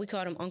 We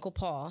called him Uncle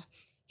Paul.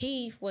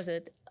 He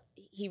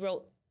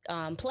wrote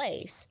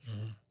plays.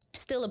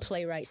 Still a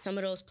playwright. Some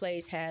of those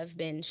plays have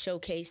been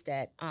showcased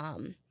at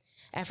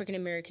African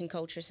American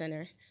Culture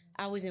Center.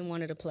 I was in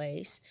one of the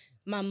plays.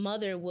 My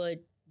mother would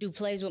do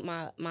plays with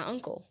my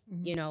uncle,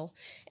 you know?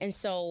 And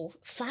so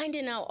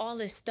finding out all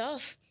this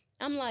stuff,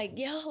 I'm like,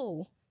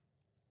 yo,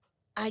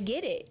 I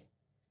get it.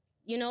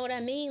 You know what I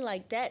mean?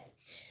 Like, that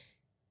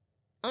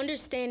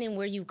understanding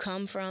where you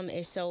come from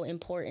is so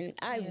important.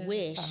 I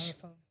wish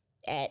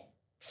at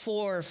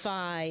 4 or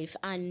 5,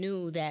 I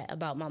knew that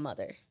about my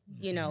mother.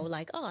 You know,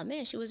 like, oh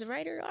man, she was a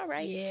writer. All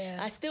right. Yeah.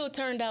 I still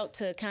turned out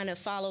to kind of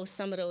follow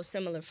some of those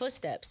similar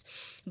footsteps,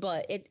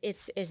 but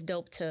it's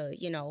dope to,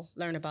 you know,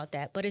 learn about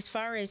that. But as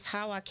far as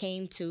how I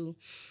came to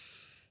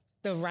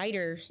the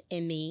writer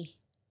in me,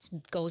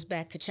 it goes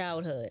back to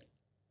childhood.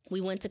 We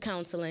went to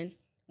counseling.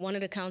 One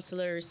of the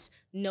counselors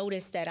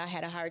noticed that I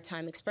had a hard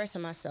time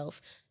expressing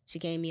myself. She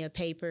gave me a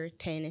paper,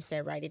 pen, and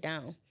said, write it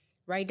down.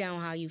 Write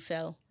down how you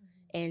felt.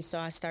 And so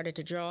I started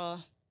to draw.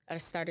 I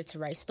started to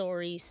write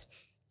stories.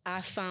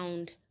 I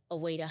found a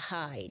way to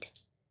hide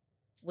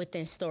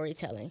within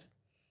storytelling.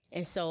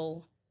 And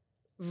so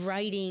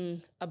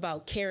writing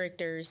about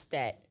characters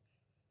that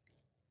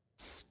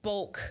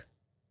spoke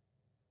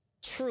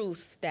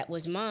truth that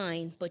was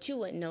mine, but you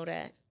wouldn't know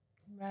that.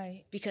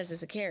 Right. Because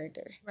it's a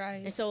character.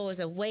 Right. And so it was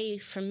a way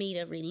for me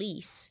to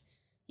release,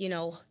 you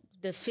know,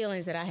 the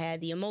feelings that I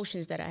had, the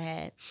emotions that I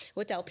had,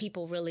 without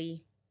people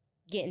really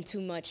getting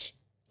too much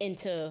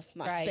into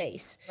my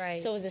space. Right.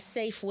 So it was a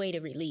safe way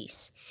to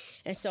release.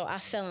 And so I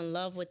fell in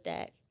love with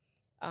that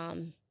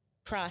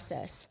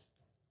process.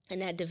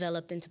 And that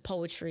developed into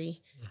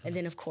poetry. And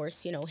then, of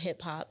course, you know,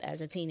 hip hop as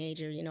a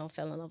teenager, you know,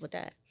 fell in love with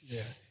that.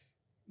 Yeah.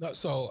 No,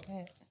 so,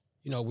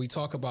 you know, we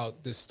talk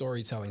about this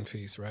storytelling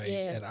piece, right?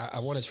 Yeah. And I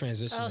want to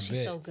transition a bit. Oh,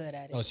 she's so good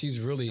at it. Oh,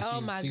 she's really,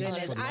 oh my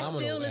goodness. I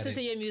still listen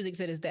to your music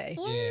to this day.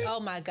 Yeah. Oh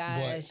my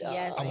gosh. But,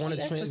 yes. I want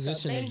to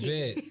transition a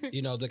bit,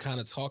 you know, to kind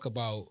of talk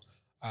about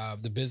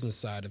the business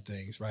side of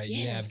things, right?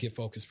 You have Get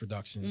Focused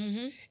Productions,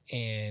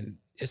 and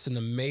it's an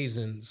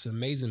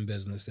amazing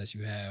business that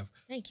you have.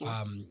 Thank you.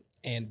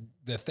 And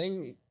the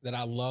thing that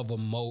I love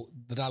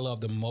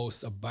the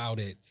most about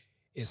it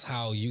is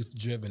how youth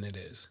driven it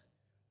is.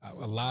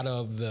 A lot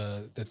of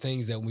the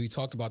things that we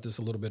talked about this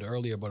a little bit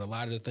earlier, but a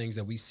lot of the things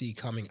that we see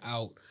coming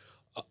out,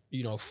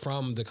 you know,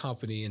 from the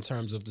company in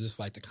terms of just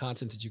like the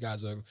content that you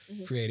guys are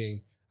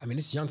creating. I mean,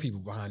 it's young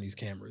people behind these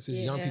cameras. It's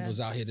young people's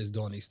out here that's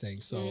doing these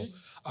things. So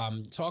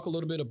talk a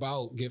little bit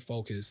about Get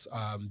Focused,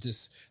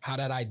 just how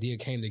that idea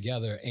came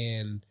together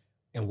and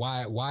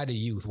why the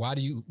youth? Why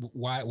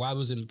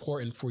was it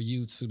important for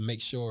you to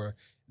make sure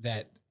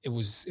that it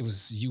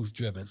was youth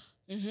driven?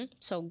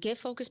 So Get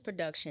Focused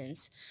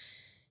Productions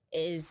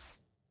is,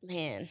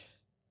 man,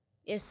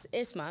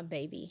 it's my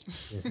baby.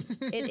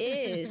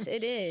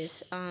 It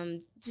is.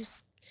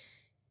 Just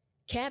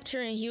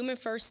capturing human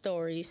first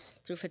stories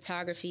through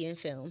photography and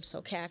film.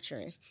 So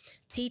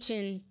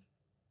teaching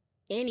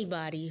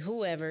anybody,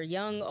 whoever,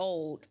 young,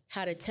 old,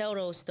 how to tell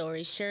those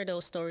stories, share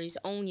those stories,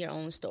 own your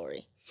own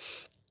story.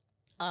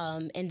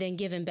 And then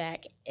giving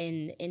back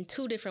in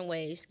 2 different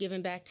ways,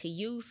 giving back to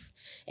youth.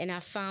 And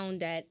I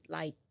found that,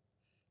 like,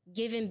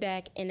 giving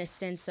back in a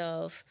sense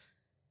of,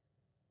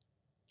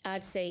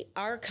 I'd say,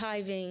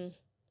 archiving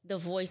the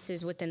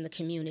voices within the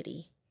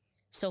community.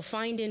 So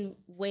finding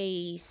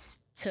ways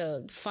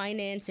to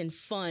finance and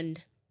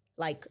fund,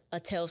 like, a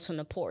Tales from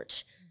the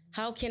Porch.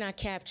 How can I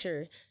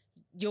capture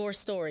your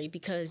story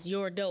because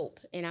you're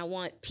dope and I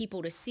want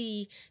people to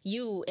see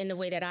you in the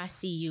way that I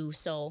see you?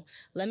 So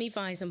let me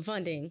find some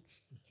funding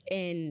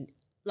and,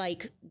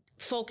 like,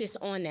 focus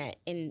on that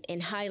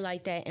and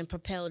highlight that and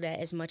propel that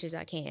as much as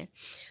I can.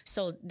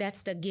 So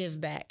that's the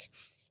give back.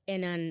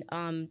 And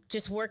then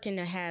just working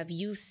to have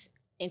youth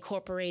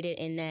incorporated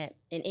in that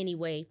in any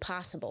way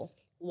possible.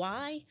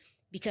 Why?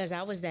 Because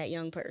I was that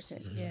young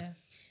person. Yeah.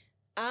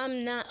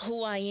 I'm not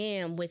who I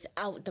am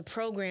without the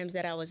programs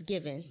that I was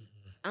given.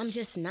 I'm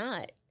just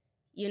not.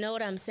 You know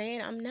what I'm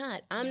saying? I'm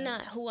not. I'm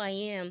not who I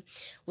am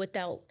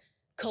without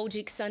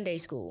Kojic Sunday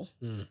School.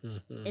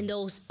 And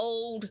those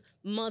old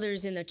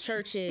mothers in the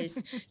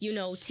churches, you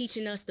know,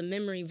 teaching us the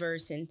memory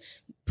verse and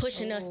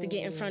pushing us to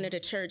get in front of the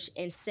church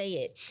and say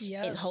it.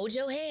 And hold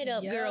your head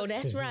up, girl.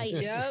 That's right.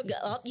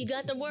 You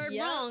got the word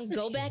wrong.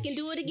 Go back and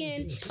do it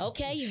again.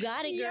 Okay, you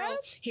got it, girl.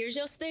 Here's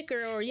your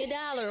sticker or your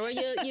dollar or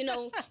your, you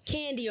know,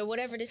 candy or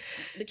whatever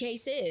the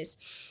case is.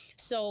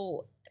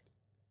 So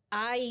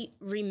I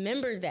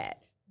remember that.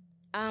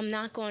 I'm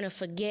not going to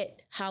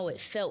forget how it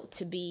felt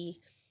to be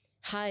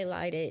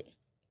highlighted,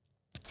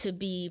 to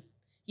be,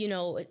 you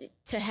know,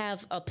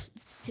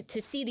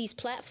 to see these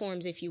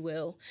platforms, if you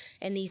will,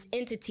 and these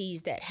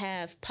entities that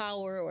have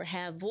power or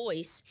have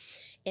voice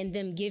and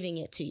them giving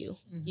it to you.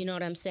 You know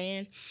what I'm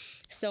saying?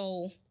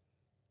 So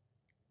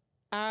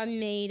I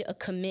made a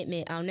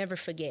commitment. I'll never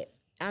forget.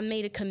 I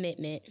made a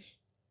commitment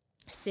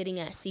sitting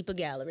at SEPA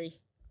Gallery,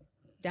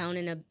 down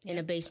in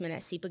a basement at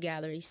SEPA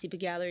Gallery. SEPA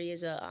Gallery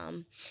is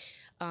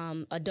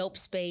a dope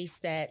space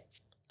that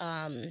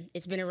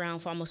it's been around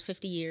for almost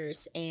 50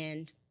 years.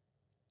 And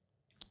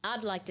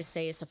I'd like to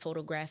say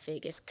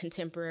it's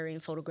contemporary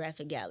and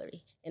photographic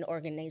gallery, an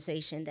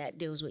organization that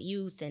deals with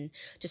youth and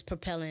just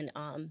propelling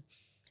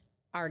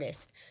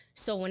artists.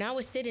 So when I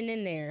was sitting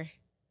in there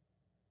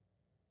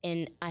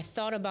and I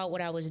thought about what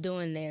I was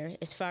doing there,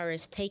 as far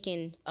as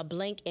taking a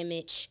blank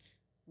image,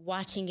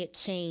 watching it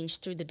change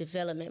through the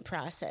development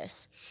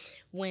process,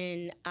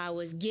 when I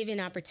was given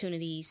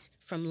opportunities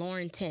from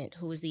Lauren Tent,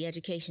 who was the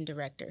education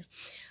director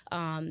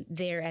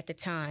there at the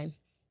time,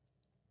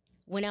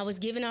 when I was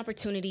given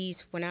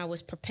opportunities, when I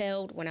was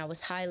propelled, when I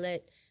was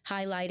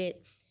highlighted,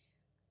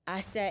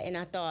 I sat and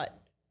I thought,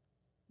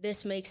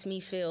 this makes me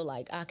feel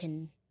like I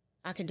can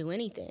do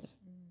anything.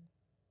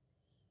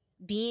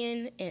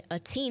 Being a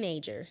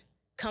teenager,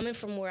 coming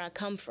from where I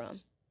come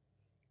from,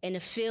 and to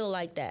feel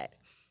like that,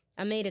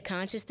 I made a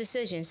conscious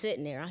decision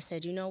sitting there. I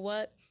said, you know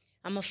what?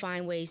 I'm going to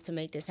find ways to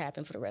make this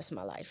happen for the rest of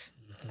my life.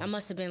 I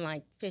must have been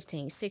like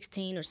 15,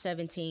 16 or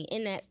 17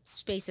 in that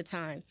space of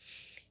time.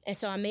 And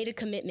so I made a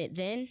commitment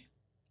then,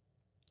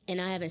 and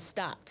I haven't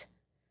stopped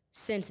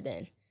since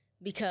then,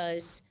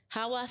 because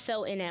how I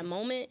felt in that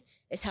moment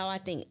is how I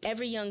think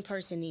every young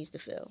person needs to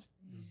feel,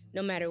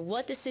 no matter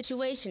what the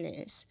situation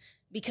is,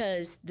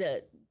 because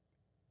the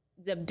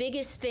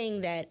biggest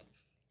thing that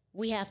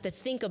we have to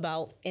think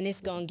about, and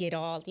it's going to get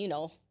all, you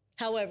know,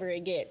 however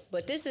it get,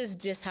 but this is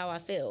just how I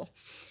feel.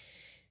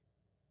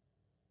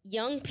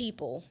 Young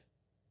people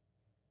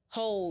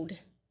hold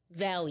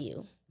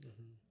value.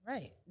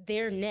 Right.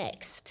 They're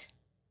next.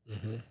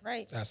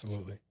 Right.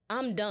 Absolutely.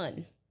 I'm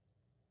done.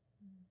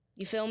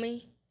 You feel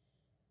me?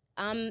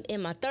 I'm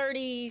in my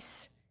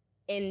 30s,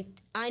 and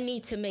I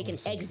need to make an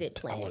exit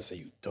plan. I want to say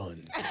you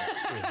done.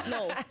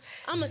 No,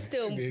 I'ma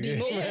still be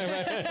moving.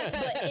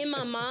 But in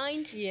my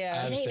mind,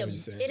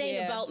 it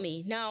ain't about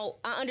me. Now,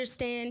 I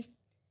understand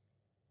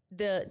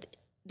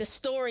the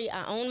story.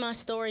 I own my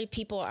story.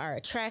 People are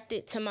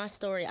attracted to my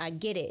story. I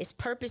get it. It's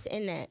purpose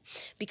in that,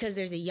 because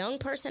there's a young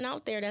person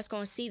out there that's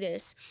going to see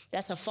this,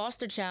 that's a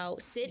foster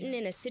child sitting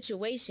in a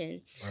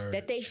situation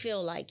that they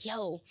feel like,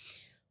 yo,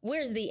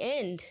 where's the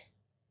end?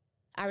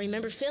 I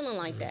remember feeling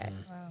like that.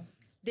 Wow.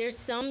 There's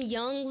some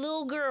young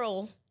little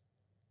girl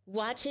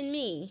watching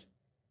me,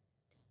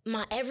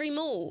 my every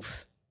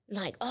move.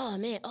 Like, oh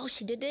man,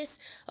 she did this?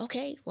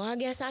 Okay, well, I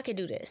guess I could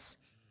do this.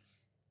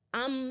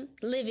 I'm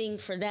living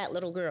for that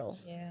little girl.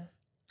 Yeah.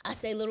 I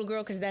say little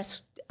girl because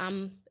that's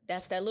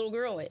that little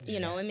girl, you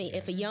know what I mean?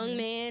 If a young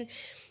man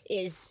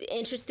is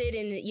interested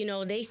in, you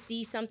know, they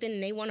see something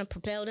and they want to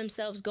propel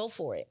themselves, go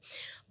for it.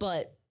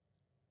 But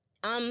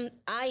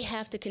I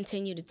have to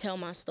continue to tell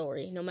my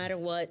story, no matter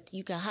what.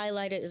 You can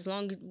highlight it as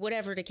long as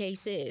whatever the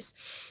case is.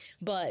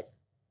 But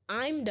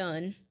I'm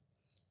done.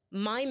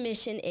 My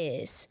mission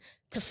is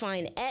to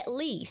find at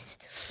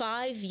least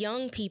 5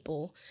 young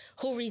people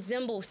who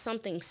resemble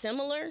something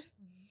similar,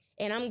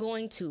 and I'm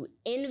going to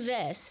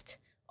invest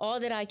all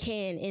that I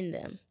can in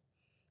them.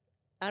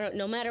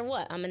 No matter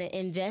what, I'm going to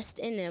invest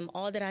in them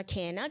all that I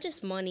can, not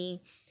just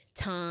money,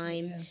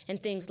 time,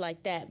 and things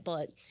like that,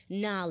 but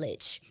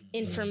knowledge,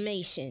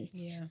 information.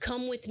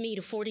 Come with me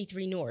to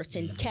 43 North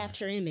and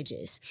capture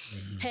images.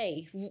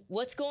 Hey,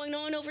 what's going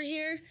on over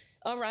here?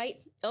 All right.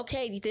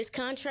 Okay, this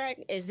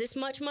contract is this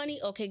much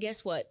money. Okay,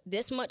 guess what?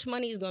 This much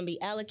money is going to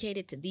be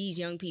allocated to these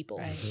young people.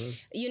 Right.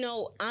 You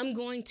know, I'm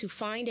going to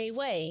find a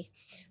way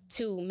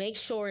to make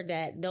sure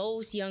that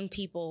those young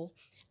people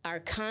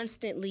are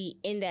constantly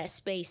in that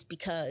space,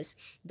 because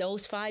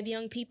those 5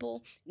 young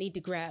people need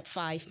to grab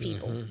 5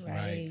 people.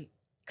 Right.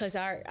 Because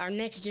our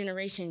next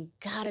generation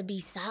got to be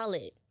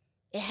solid.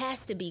 It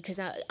has to be, because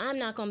I'm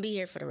not going to be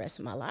here for the rest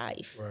of my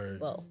life. Right.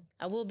 Well,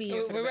 I will be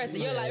here for the rest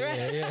of your life, right?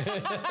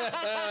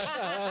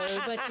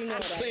 But you know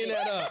what Clean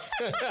that up.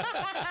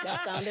 That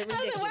sounded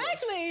ridiculous.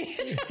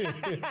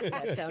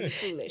 That sounded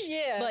foolish.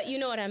 Yeah. But you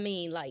know what I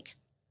mean? Like,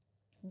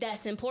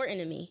 that's important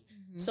to me.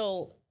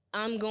 So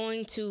I'm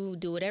going to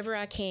do whatever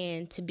I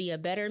can to be a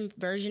better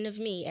version of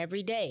me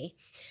every day,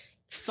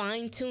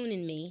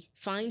 fine-tuning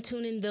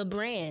the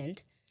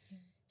brand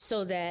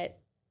so that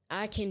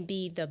I can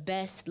be the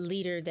best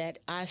leader that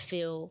I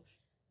feel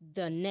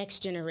the next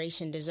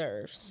generation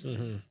deserves.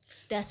 Mm-hmm.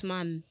 That's your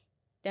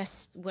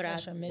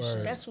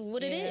mission. That's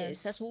what it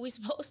is. That's what we're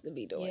supposed to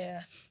be doing.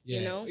 Yeah.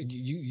 You know?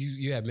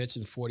 You had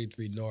mentioned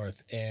 43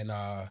 North, and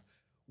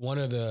one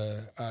of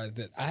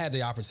that I had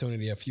the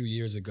opportunity a few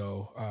years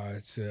ago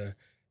to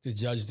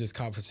judge this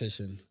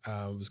competition.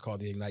 It was called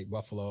the Ignite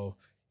Buffalo.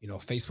 You know,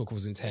 Facebook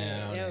was in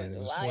town, and it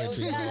was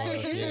 43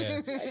 North.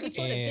 Yeah,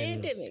 before the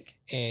pandemic.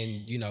 And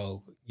you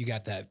know, you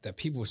got that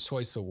People's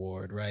Choice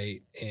Award,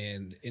 right?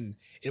 And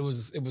it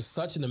was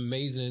such an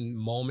amazing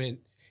moment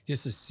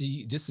just to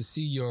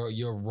see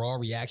your raw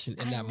reaction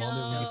in that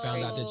moment when you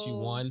found out that you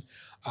won.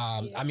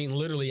 I mean,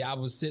 literally, I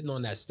was sitting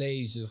on that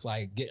stage just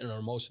like getting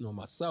emotional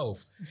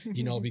myself,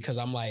 you know, because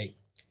I'm like,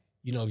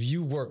 you know,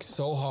 you work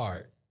so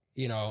hard,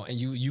 you know, and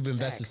you've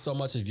invested so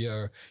much of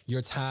your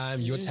time,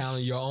 your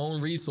talent, your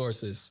own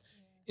resources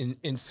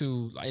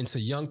into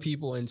young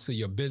people, into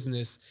your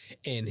business.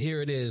 And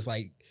here it is,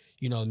 like,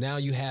 you know, now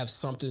you have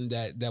something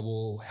that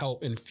will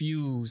help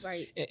infuse,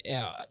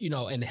 you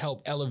know, and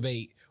help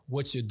elevate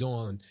what you're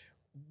doing.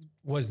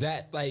 Was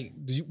that like,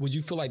 would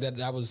you feel like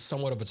that was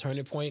somewhat of a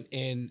turning point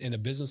in the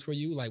business for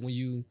you? Like when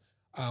you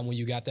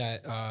got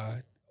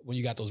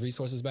those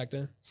resources back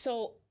then?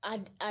 So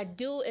I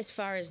do, as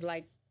far as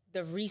like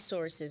the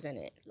resources in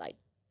it, like,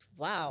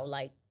 wow,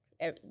 like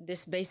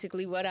this is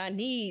basically what I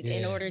need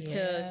in order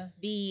to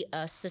be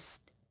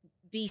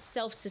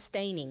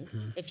self-sustaining,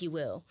 if you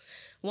will.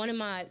 One of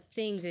my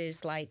things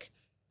is like,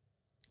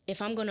 if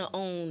I'm going to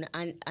own,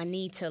 I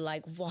need to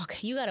like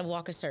walk, you got to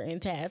walk a certain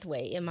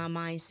pathway in my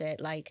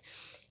mindset. Like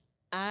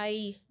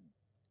my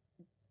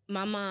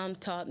mom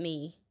taught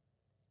me,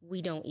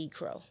 we don't eat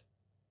crow.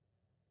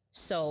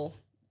 So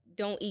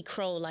don't eat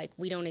crow. Like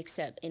we don't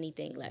accept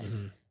anything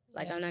less.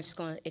 Like I'm not just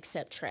going to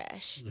accept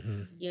trash.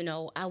 You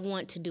know, I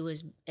want to do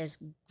as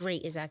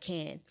great as I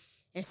can.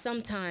 And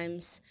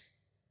sometimes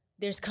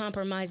there's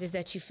compromises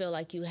that you feel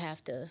like you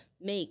have to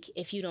make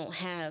if you don't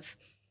have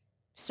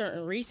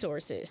certain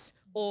resources.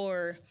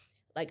 Or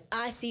like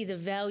I see the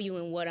value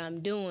in what I'm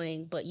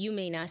doing, but you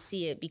may not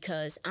see it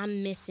because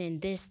I'm missing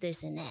this,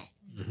 and that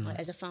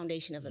as a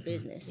foundation of a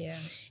business. Yeah.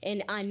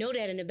 And I know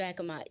that in the back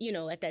of my, you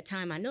know, at that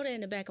time, I know that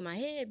in the back of my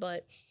head,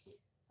 but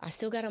I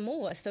still got to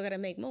move. I still got to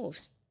make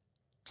moves.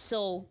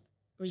 So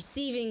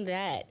receiving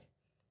that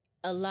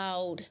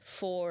allowed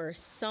for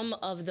some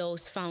of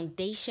those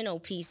foundational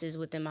pieces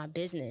within my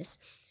business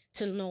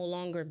to no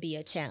longer be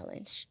a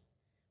challenge,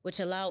 which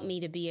allowed me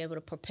to be able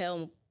to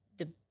propel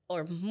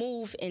or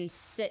move and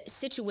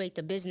situate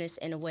the business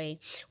in a way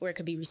where it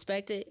could be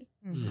respected,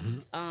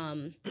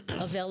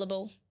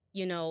 available,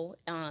 you know,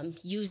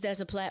 used as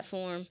a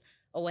platform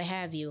or what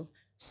have you.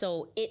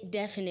 So it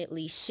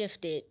definitely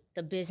shifted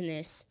the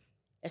business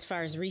as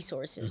far as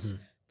resources.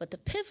 But the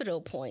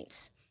pivotal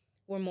points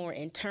were more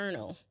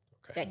internal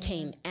that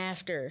came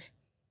after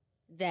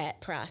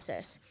that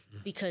process.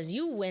 Because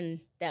you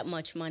win that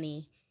much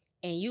money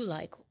and you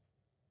like,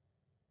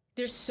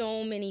 there's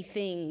so many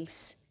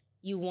things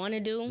you want to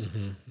do,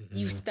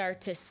 you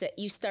start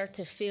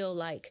to feel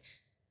like,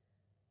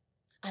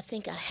 I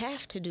think I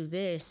have to do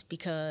this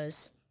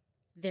because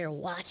they're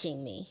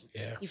watching me.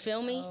 Yeah. You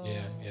feel me? Oh.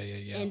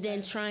 Yeah. And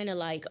then trying to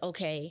like,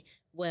 okay,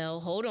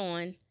 well, hold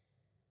on.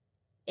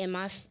 Am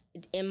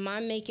I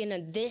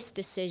making this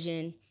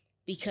decision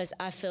because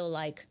I feel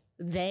like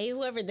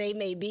whoever they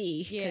may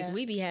be, because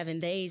we be having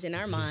theys in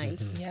our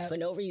mind for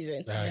no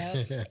reason.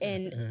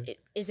 And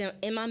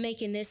am I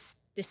making this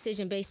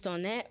decision based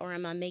on that, or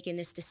am I making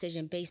this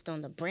decision based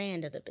on the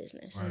brand of the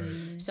business?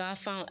 So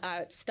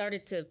I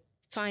started to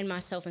find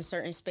myself in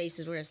certain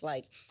spaces where it's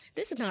like,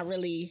 this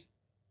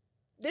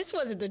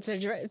wasn't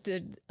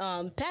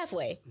the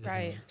pathway.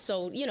 Right.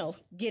 So, you know,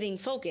 getting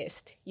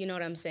focused, you know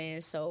what I'm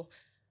saying? So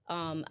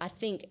I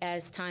think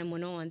as time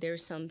went on,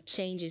 there's some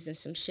changes and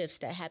some shifts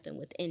that happened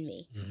within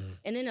me.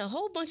 And then a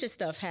whole bunch of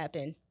stuff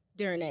happened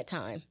during that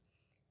time.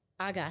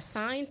 I got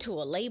signed to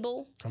a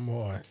label. Come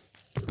on.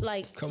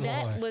 Like,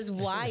 that was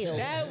wild.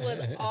 That was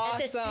awesome.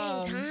 At the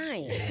same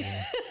time.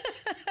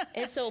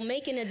 And so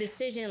making a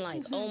decision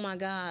like, oh my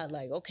God,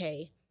 like,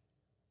 okay,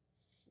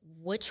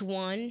 which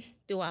one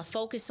do I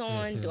focus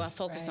on? Do I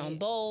focus on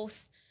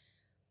both?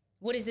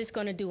 What is this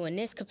going to do in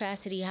this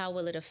capacity? How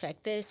will it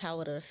affect this? How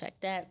will it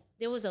affect that?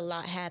 There was a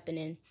lot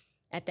happening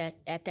at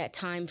that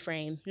time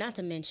frame, not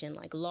to mention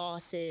like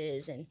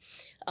losses, and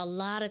a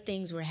lot of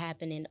things were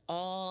happening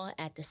all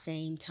at the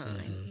same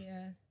time.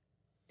 Yeah.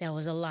 That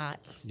was a lot.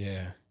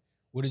 Yeah.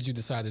 What did you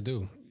decide to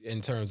do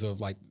in terms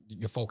of like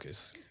your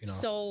focus? You know?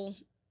 So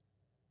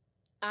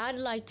I'd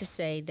like to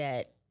say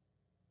that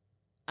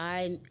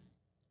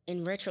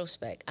in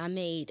retrospect, I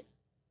made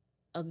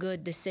a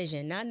good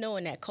decision, not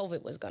knowing that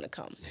COVID was going to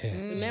come. Yeah.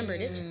 Remember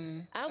this,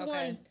 I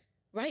won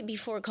right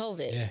before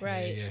COVID,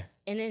 right? Yeah.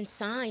 And then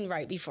signed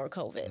right before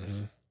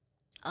COVID.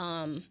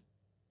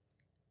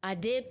 I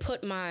did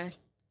put my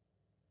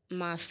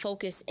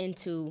focus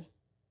into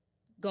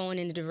going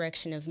in the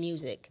direction of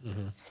music,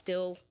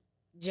 still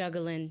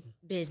juggling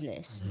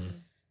business.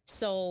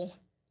 So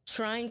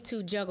trying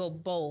to juggle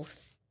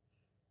both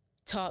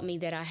taught me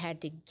that I had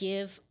to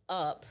give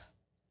up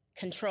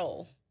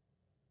control.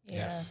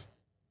 Yes.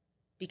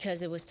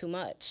 Because it was too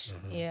much.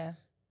 Mm-hmm. Yeah.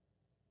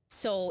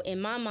 So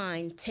in my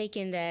mind,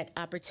 taking that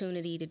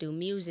opportunity to do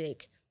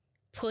music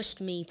pushed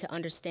me to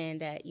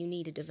understand that you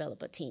need to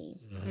develop a team.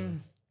 Mm-hmm.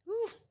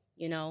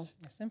 You know?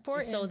 That's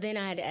important. So then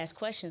I had to ask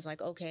questions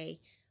like, okay,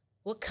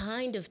 what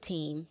kind of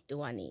team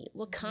do I need?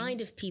 What kind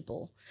of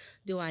people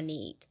do I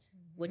need?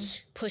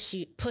 Which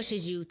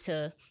pushes you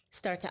to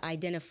start to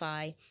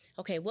identify,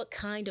 okay, what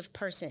kind of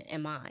person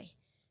am I?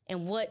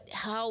 And what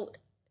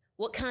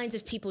kinds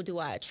of people do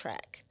I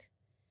attract?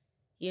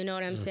 You know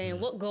what I'm saying?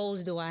 What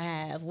goals do I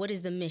have? What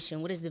is the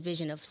mission? What is the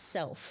vision of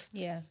self?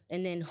 Yeah.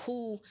 And then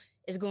who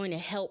is going to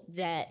help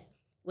that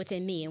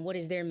within me, and what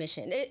is their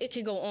mission? It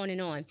could go on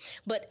and on.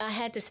 But I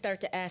had to start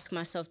to ask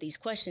myself these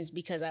questions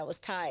because I was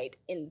tied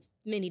in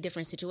many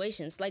different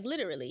situations. Like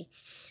literally,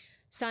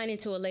 signing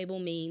to a label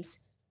means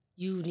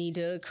you need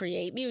to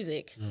create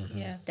music.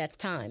 Yeah. That's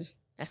time.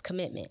 That's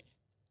commitment.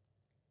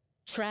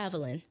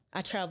 Traveling.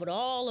 I traveled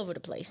all over the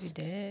place.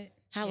 You did.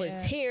 I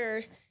was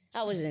here.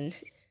 I was in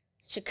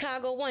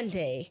Chicago one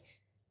day,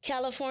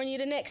 California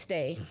the next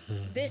day,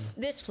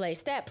 this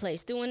place, that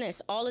place, doing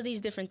this, all of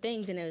these different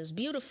things. And it was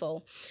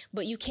beautiful,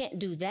 but you can't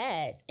do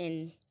that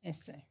and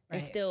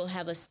still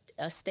have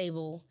a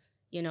stable,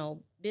 you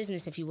know,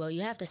 business, if you will.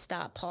 You have to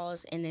stop,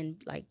 pause, and then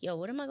like, yo,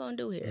 what am I going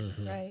to do here?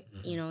 Right.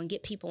 You know, and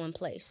get people in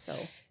place.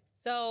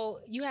 So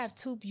you have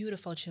 2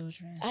 beautiful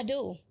children. I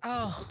do.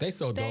 Oh, they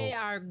so dope. They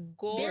are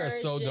gorgeous. They're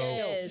so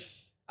dope.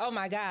 Oh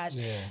my gosh.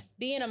 Yeah.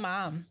 Being a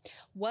mom,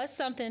 what's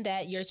something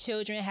that your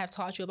children have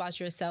taught you about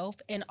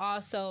yourself? And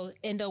also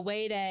in the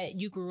way that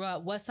you grew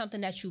up, what's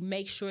something that you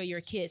make sure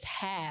your kids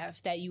have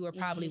that you were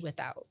probably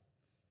without?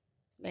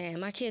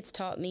 Man, my kids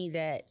taught me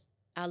that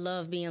I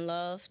love being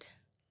loved.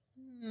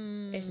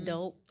 It's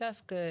dope. That's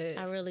good.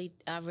 I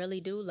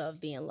really do love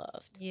being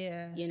loved.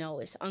 Yeah. You know,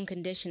 it's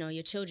unconditional.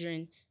 Your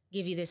children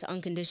give you this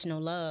unconditional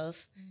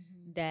love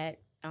that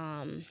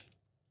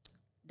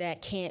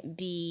that can't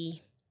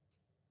be.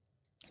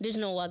 There's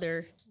no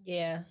other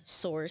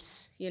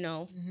source, you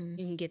know. You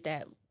can get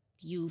that.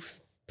 You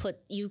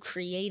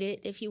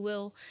created, if you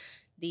will,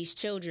 these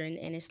children,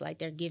 and it's like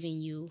they're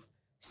giving you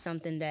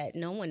something that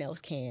no one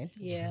else can.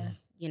 Yeah.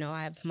 You know,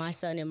 I have my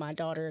son and my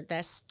daughter.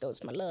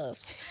 Those my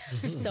loves.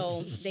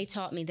 So they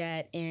taught me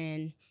that,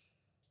 and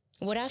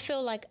what I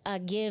feel like I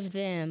give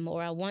them,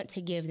 or I want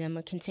to give them,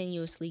 or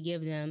continuously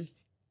give them,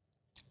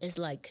 is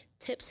like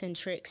tips and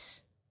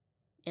tricks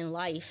in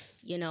life.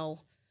 You know,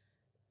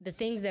 the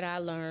things that I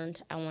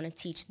learned, I want to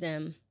teach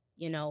them,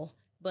 you know,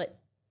 but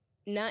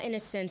not in a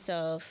sense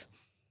of,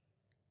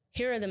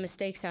 here are the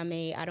mistakes I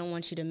made. I don't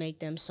want you to make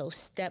them, so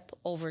step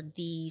over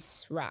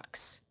these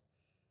rocks.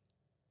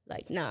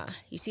 Like, nah,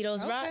 you see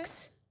those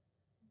rocks?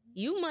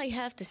 You might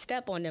have to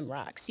step on them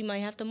rocks. You might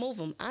have to move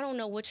them. I don't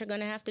know what you're going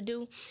to have to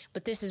do,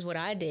 but this is what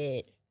I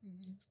did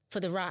for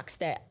the rocks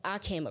that I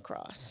came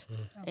across.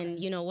 And,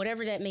 you know,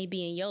 whatever that may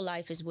be in your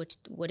life is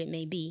what it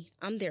may be.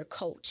 I'm their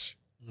coach.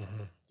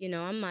 You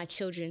know, I'm my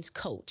children's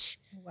coach.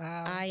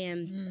 Wow.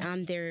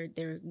 I'm their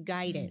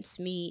guidance.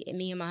 Me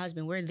and my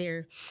husband, we're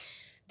their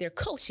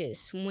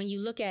coaches. When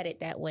you look at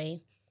it that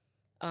way,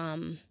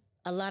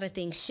 a lot of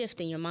things shift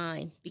in your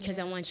mind because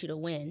I want you to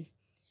win.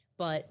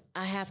 But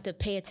I have to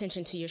pay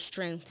attention to your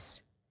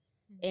strengths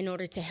in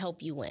order to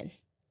help you win.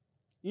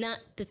 Not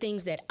the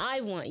things that I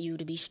want you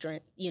to be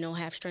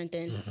have strength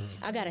in.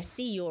 I got to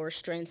see your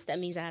strengths. That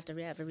means I have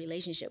to have a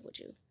relationship with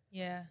you.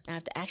 Yeah. I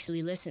have to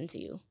actually listen to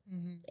you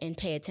and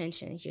pay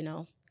attention, you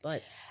know.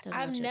 But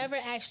I've never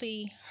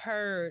actually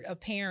heard a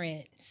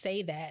parent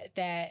say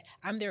that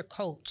I'm their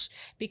coach,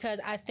 because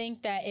I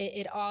think that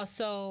it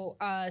also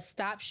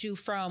stops you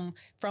from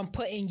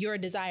putting your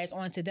desires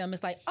onto them.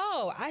 It's like,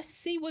 oh, I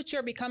see what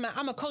you're becoming.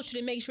 I'm a coach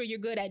to make sure you're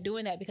good at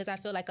doing that, because I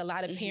feel like a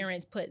lot of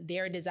parents put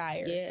their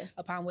desires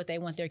upon what they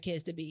want their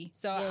kids to be.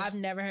 So I've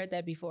never heard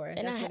that before.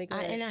 And That's really good.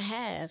 I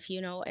have,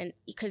 you know, and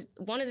because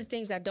one of the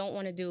things I don't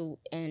want to do,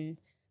 and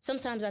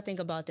sometimes I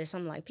think about this,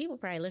 I'm like, people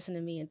probably listen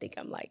to me and think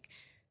I'm like,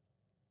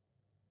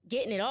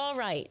 getting it all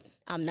right.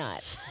 I'm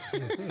not.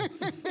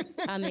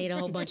 I made a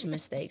whole bunch of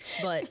mistakes.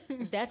 But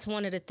that's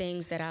one of the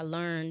things that I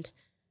learned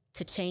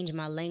to change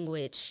my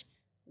language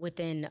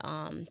within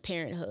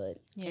parenthood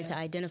and to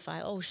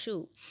identify, oh,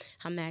 shoot,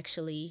 I'm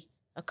actually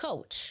a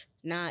coach,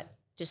 not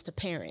just a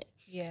parent.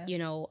 Yeah. You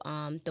know,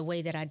 the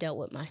way that I dealt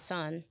with my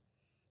son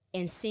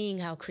and seeing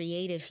how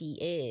creative he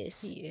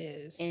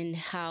is. And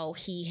how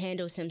he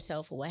handles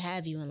himself or what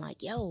have you. And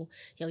like, yo,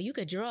 you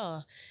could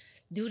draw,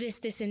 do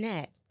this, and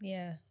that.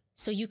 Yeah.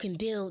 So you can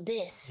build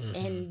this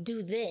and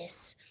do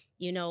this,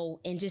 you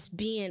know, and just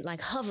being like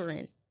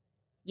hovering,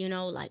 you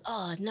know, like,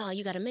 oh, no,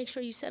 you got to make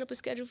sure you set up a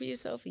schedule for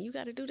yourself, and you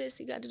got to do this,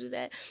 you got to do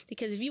that.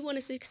 Because if you want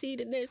to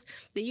succeed in this,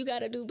 then you got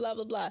to do blah,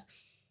 blah, blah.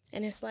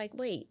 And it's like,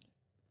 wait,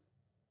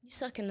 you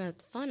sucking the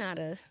fun out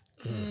of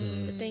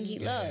the thing he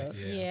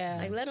loves. Yeah.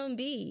 Like, let him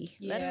be.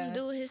 Let him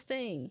do his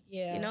thing.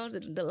 Yeah. You know,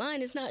 the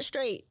line is not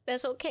straight.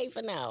 That's okay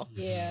for now.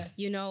 Yeah.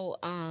 You know,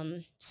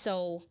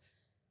 so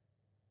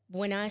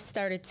when I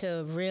started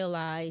to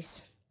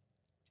realize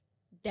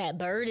that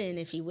burden,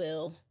 if you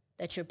will,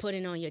 that you're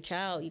putting on your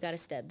child, you got to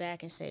step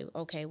back and say,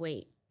 okay,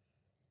 wait,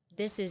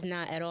 this is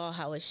not at all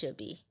how it should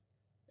be.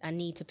 I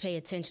need to pay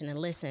attention and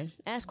listen,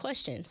 ask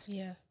questions,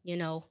 you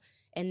know,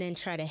 and then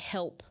try to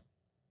help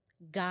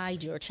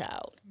guide your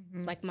child.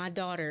 Mm-hmm. Like my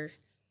daughter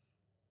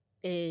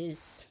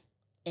is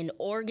an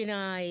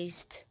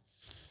organized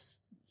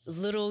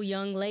little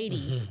young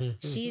lady.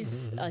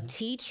 She's a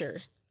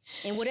teacher.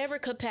 In whatever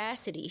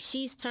capacity,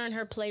 she's turned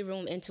her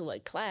playroom into a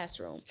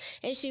classroom.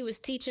 And she was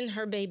teaching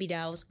her baby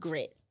dolls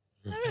grit.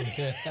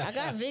 I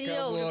got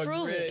video to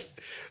prove it.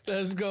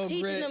 Let's go,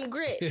 teaching them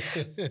grit.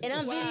 And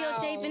I'm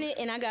videotaping it,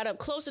 and I got up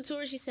closer to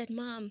her. She said,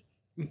 Mom.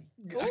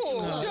 You're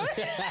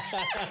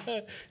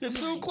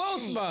too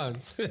close, Mom.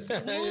 I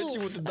hit you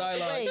with the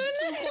dialogue. You're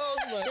too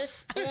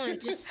close, man.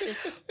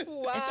 Just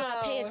wow. And so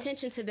I pay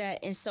attention to that.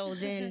 And so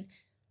then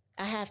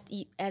I have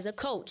to, as a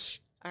coach,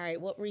 all right,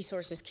 what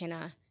resources can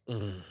I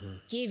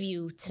give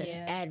you to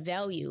add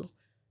value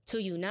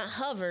to you? Not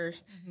hover,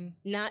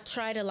 not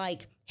try to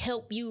like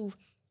help you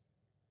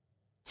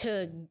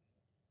to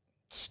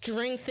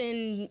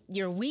strengthen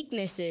your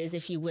weaknesses,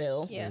 if you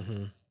will. Yeah.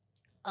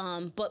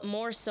 But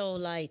more so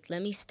like,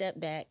 let me step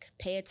back,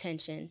 pay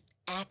attention,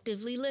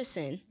 actively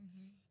listen,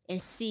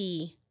 and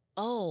see,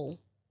 all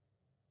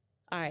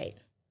right,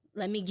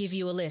 let me give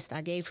you a list.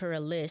 I gave her a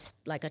list,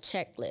 like a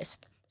checklist.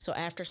 So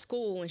after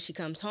school, when she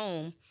comes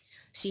home,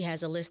 she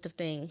has a list of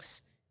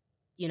things.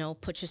 You know,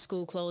 put your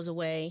school clothes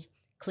away,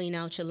 clean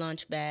out your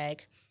lunch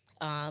bag,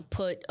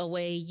 put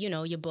away, you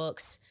know, your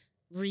books,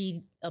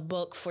 read a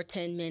book for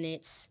 10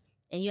 minutes,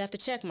 and you have to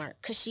check mark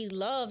because she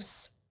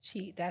loves.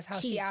 That's how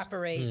she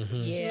operates.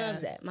 Mm-hmm. Yeah. She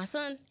loves that. My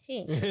son,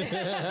 he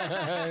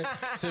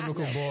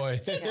typical boy.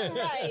 Right.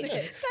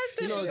 That's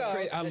typical. You know, it's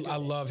great. I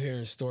love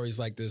hearing stories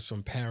like this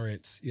from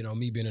parents. You know,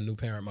 me being a new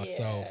parent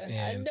myself,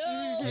 and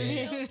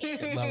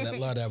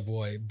love that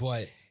boy.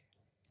 But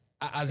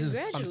I just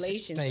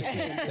congratulations.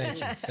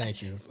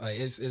 Thank you. Like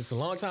it's a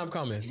long time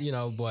coming, you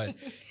know, but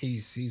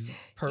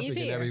he's perfect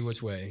in every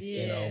which way,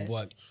 you know.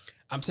 But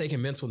I'm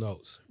taking mental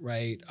notes,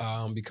 right?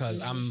 Because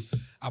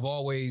I've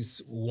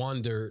always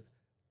wondered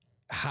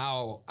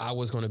how I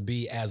was going to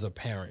be as a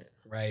parent,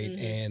 right?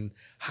 And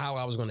how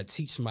I was going to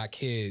teach my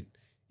kid,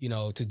 you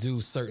know, to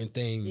do certain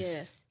things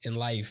in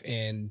life.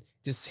 And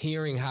just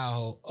hearing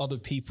how other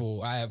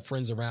people, I have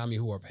friends around me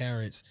who are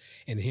parents,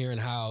 and hearing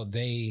how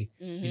they,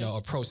 you know,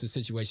 approach the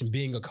situation,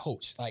 being a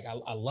coach. Like,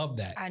 I love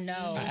that. I know.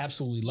 I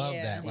absolutely love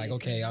that. Like,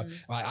 okay,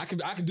 I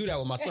could do that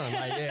with my son.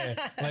 Like,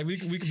 like we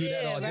could do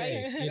that all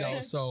day, you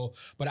know? So,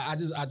 but I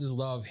just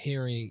love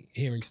hearing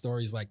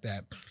stories like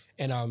that.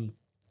 And,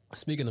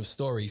 speaking of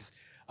stories,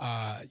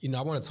 you know,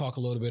 I want to talk a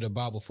little bit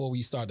about, before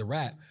we start the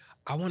rap,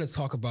 I want to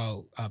talk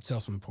about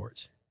Tales from the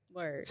Porch.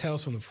 Word.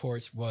 Tales from the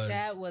Porch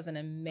was an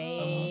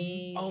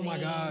amazing. Oh my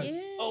God. Yeah.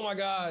 Oh my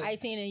God.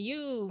 Aitina,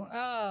 you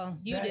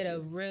did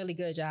a really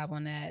good job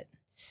on that.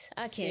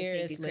 I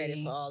can't take the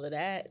credit for all of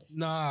that.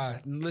 Nah,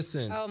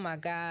 listen. Oh my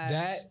God.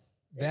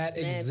 That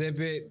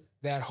exhibit,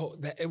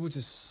 it was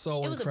just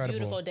so incredible. It was a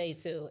beautiful day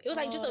too. It was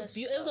like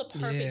it was a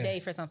perfect day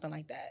for something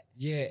like that.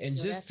 Yeah, and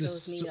just that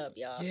fills me up,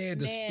 y'all. Yeah,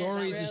 the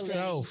stories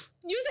itself.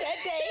 You said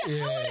that day.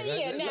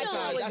 Yeah,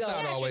 that's how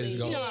it always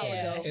goes.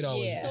 It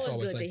always. So it's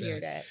good like to hear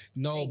that.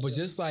 No, Thank but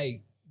you.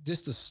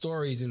 just the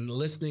stories and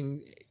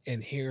listening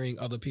and hearing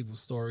other people's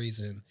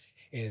stories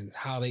and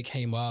how they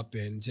came up,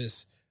 and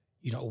just,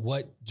 you know,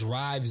 what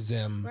drives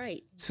them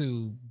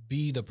to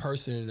be the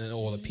person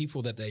or the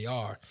people that they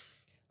are.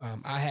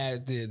 I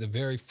had the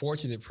very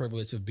fortunate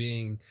privilege of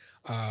being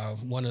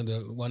one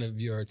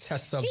of your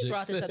test subjects. He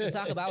brought this up to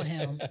talk about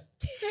him.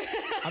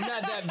 I'm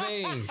not that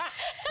vain.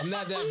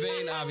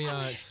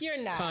 Aviance.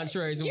 You're not.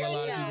 Contrary to what a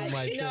lot of people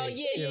might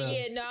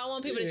think. No, I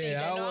want people to think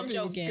that. No, I'm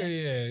joking.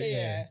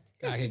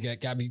 Yeah.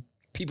 Got me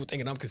people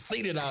thinking I'm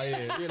conceited out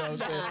here. You know what I'm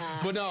saying?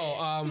 But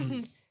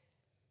no,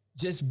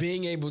 just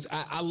being able to,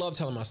 I love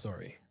telling my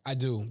story. I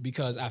do,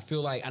 because I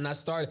feel like, and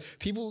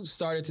people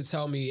started to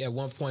tell me at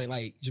one point,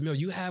 like, Jamil,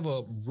 you have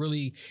a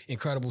really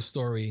incredible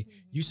story.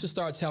 You should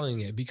start telling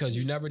it, because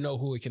you never know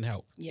who it can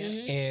help. Yeah.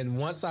 And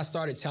once I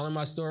started telling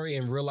my story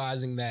and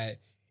realizing that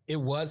it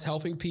was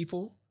helping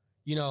people,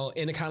 you know,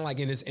 in a kind of like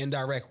in this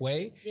indirect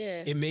way,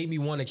 it made me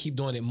want to keep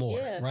doing it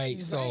more,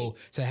 right? So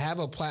to have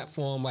a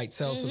platform like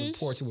Tales from the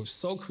Porch, it was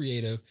so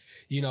creative,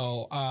 you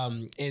know,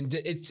 and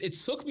it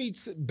took me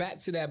back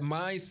to that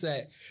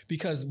mindset,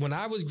 because when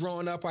I was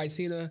growing up,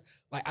 Aitina,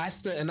 like I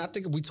spent, and I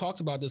think we talked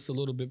about this a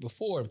little bit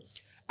before,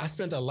 I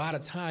spent a lot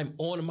of time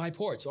on my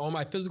porch, on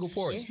my physical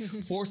porch,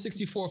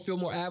 464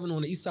 Fillmore Avenue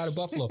on the east side of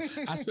Buffalo.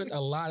 I spent a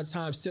lot of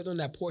time sitting on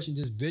that porch and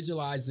just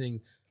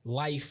visualizing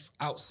life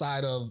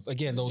outside of,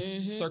 again, those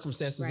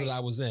circumstances that I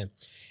was in,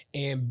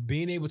 and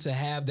being able to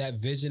have that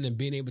vision and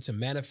being able to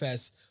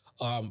manifest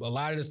a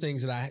lot of the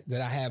things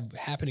that I have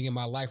happening in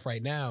my life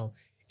right now.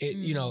 It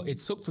you know, it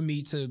took for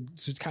me to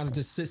kind of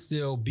just sit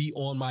still, be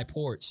on my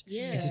porch,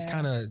 and just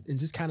kind of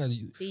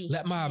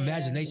let my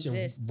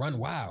imagination run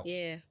wild.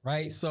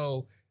 Right.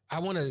 So I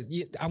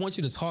want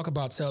you to talk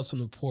about Tales from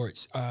the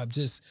Porch.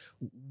 Just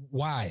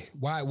why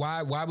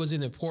was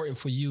it important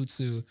for you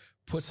to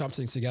put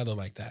something together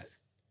like that?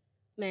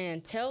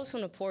 Man, Tales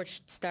from the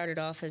Porch started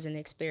off as an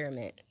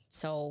experiment.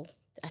 So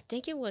I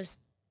think it was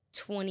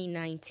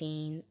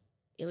 2019.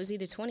 It was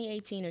either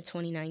 2018 or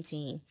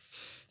 2019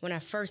 when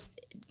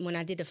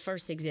I did the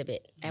first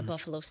exhibit at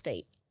Buffalo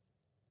State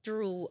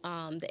through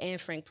the Anne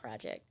Frank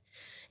Project.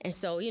 And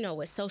so,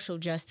 with social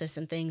justice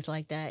and things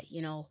like that,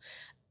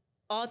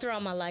 all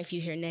throughout my life, you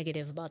hear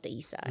negative about the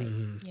East Side.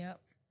 Mm-hmm. Yep.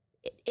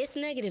 It's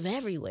negative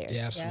everywhere.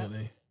 Yeah, absolutely.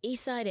 Yep.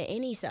 East Side or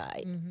any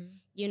side. Mm-hmm.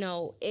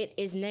 It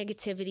is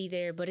negativity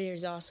there, but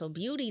there's also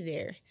beauty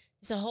there.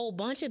 It's a whole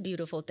bunch of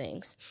beautiful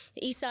things.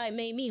 The East Side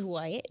made me who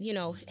I am,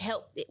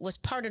 it was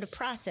part of the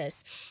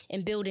process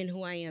in building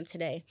who I am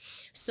today.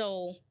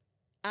 So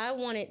I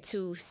wanted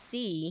to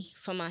see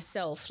for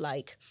myself,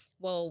 like,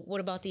 well, what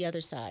about the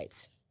other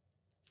sides?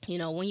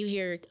 When you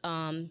hear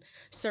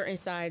certain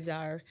sides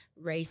are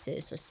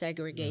racist or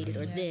segregated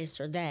or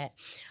this or that,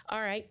 all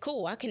right,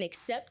 cool. I can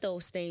accept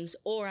those things,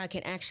 or I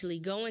can actually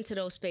go into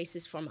those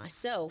spaces for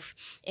myself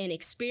and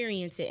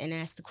experience it and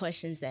ask the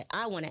questions that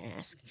I want to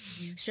ask.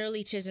 Mm-hmm.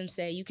 Shirley Chisholm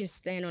said, you can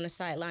stand on the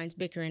sidelines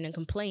bickering and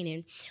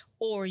complaining,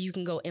 or you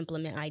can go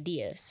implement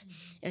ideas.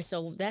 Mm-hmm. And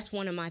so that's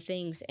one of my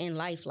things in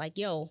life. Like,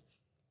 I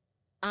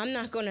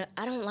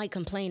don't like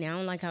complaining. I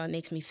don't like how it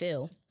makes me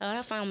feel.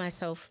 I found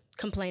myself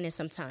complaining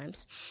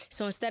sometimes.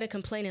 So instead of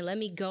complaining, let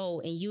me go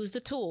and use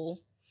the tool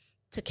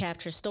to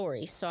capture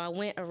stories. So I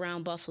went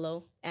around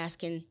Buffalo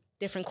asking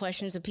different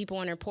questions of people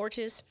on their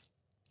porches.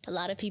 A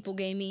lot of people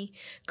gave me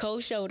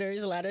cold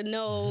shoulders, a lot of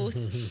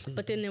no's,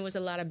 but then there was a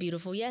lot of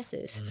beautiful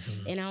yeses.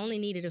 Mm-hmm. And I only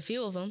needed a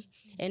few of them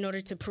in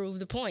order to prove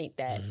the point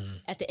that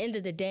at the end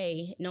of the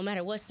day, no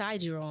matter what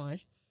side you're on,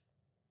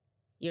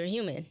 you're a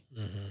human.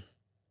 Mm-hmm.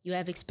 You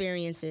have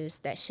experiences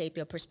that shape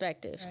your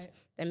perspectives,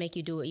 that make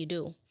you do what you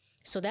do.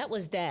 So that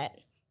was the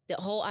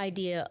whole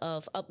idea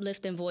of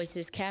uplifting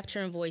voices,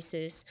 capturing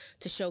voices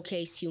to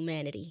showcase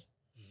humanity.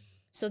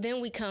 So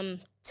then we come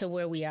to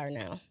where we are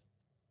now.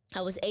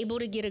 I was able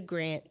to get a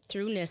grant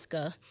through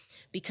NISCA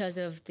because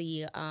of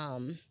the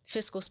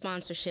fiscal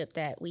sponsorship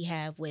that we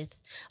have with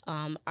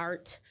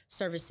Art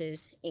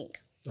Services, Inc.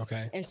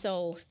 Okay. And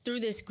so through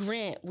this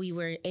grant, we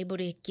were able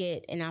to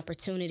get an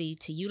opportunity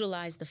to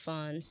utilize the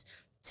funds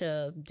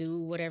to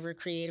do whatever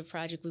creative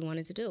project we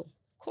wanted to do.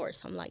 Of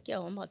course, I'm like,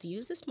 I'm about to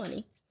use this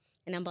money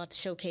and I'm about to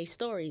showcase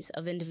stories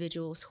of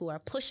individuals who are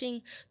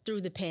pushing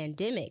through the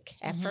pandemic.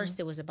 At first,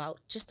 it was about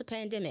just the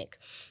pandemic.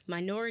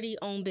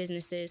 Minority-owned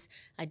businesses.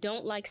 I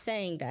don't like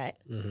saying that,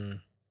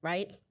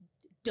 right?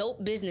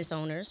 Dope business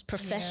owners,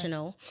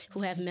 professional,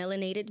 who have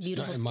melanated,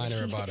 beautiful skin.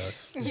 Minor about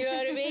us. You know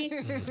what I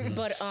mean?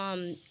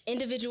 But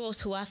individuals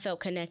who I felt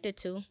connected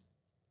to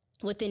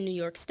within New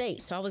York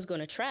State. So I was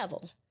going to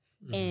travel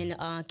and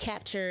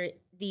capture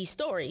these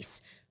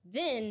stories.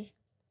 Then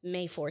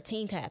May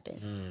 14th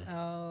happened.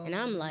 Oh. And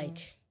I'm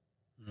like,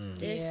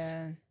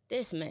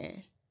 this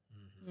man,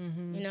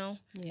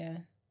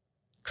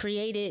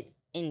 created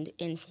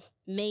and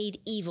made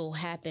evil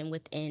happen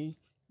within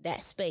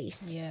that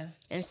space. Yeah.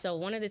 And so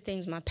one of the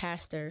things my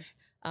pastor,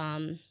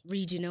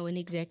 regional and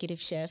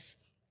executive chef,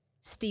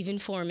 Stephen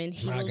Foreman.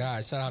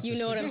 God, shout out to you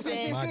know what I'm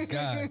saying? My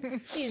God.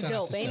 He's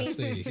dope, ain't he?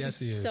 Steve. Yes,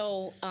 he is.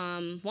 So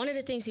one of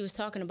the things he was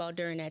talking about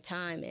during that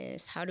time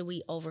is how do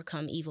we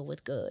overcome evil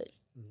with good?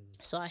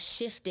 So I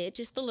shifted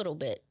just a little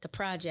bit the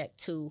project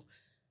to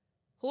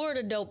who are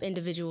the dope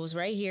individuals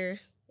right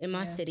here in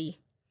my city,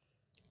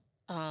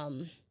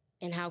 and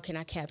how can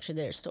I capture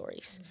their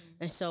stories?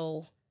 And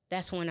so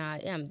that's when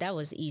that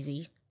was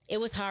easy. It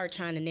was hard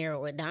trying to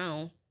narrow it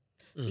down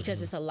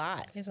because it's a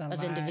lot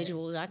of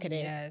individuals. I could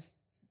have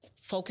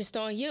focused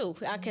on you.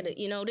 I could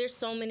have, there's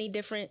so many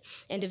different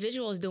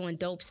individuals doing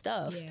dope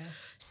stuff. Yeah.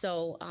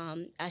 So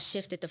I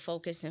shifted the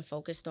focus and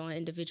focused on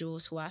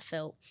individuals who I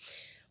felt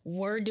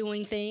were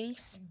doing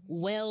things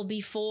well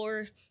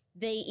before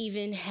they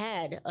even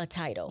had a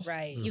title.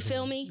 Right. You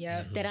feel me?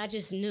 Yeah. That I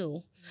just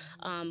knew.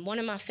 One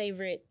of my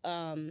favorite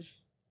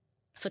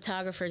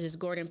photographers is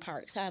Gordon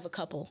Parks. I have a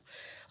couple.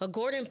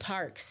 Gordon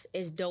Parks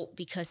is dope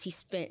because he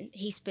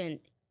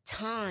spent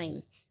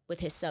time with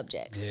his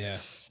subjects. Yeah.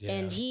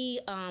 And he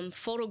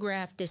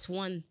photographed this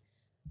one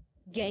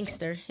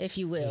gangster, if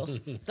you will.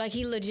 Like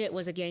he legit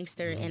was a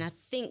gangster. And I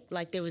think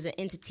like there was an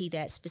entity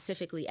that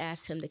specifically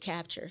asked him to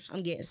capture.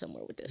 I'm getting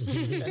somewhere with this.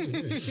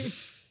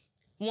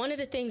 One of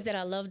the things that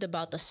I loved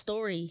about the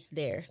story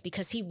there,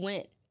 because he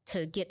went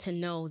to get to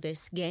know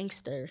this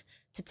gangster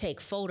to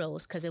take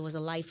photos because it was a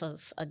life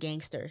of a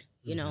gangster,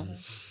 you know?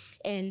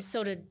 And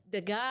so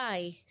the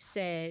guy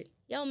said,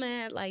 yo,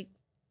 man, like,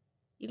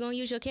 you gonna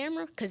use your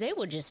camera? Because they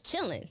were just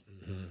chilling,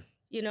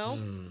 you know?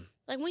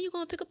 Like, when you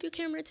gonna pick up your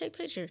camera and take a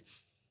picture?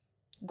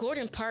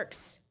 Gordon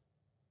Parks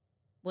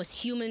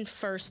was human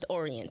first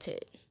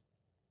oriented,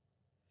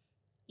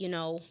 you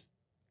know?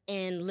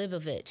 And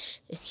Libovich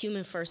is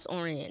human first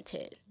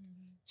oriented.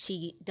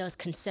 She does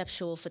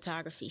conceptual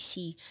photography.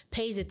 She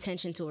pays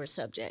attention to her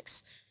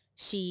subjects.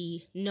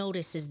 She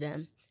notices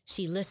them.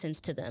 She listens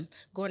to them.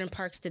 Gordon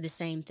Parks did the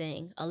same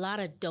thing. A lot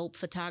of dope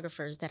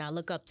photographers that I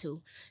look up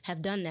to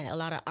have done that. A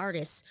lot of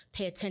artists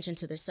pay attention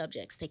to their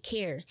subjects. They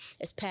care.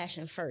 It's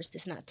passion first.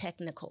 It's not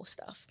technical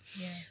stuff.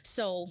 Yeah.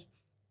 So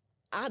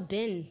I've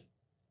been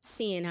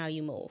seeing how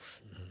you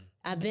move.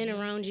 I've been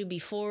around you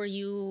before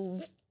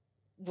you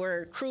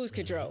were cruise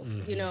control,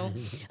 you know.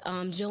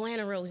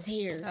 Joanna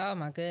Rozier. Oh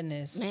my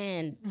goodness.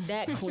 Man,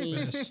 that queen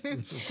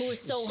who is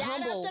so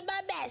humble. Shout out to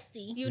my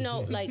bestie. You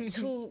know, like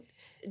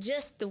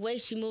just the way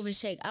she move and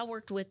shake. I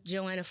worked with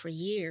Joanna for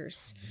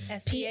years.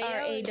 PRAWT.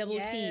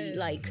 Yes.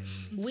 Like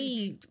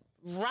we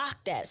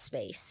rocked that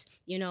space,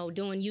 you know,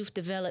 doing youth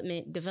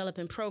development,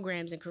 developing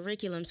programs and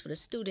curriculums for the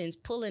students,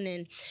 pulling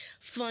in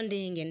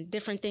funding and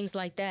different things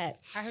like that.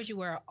 I heard you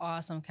were an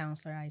awesome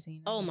counselor,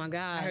 Aitina. Oh my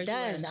God.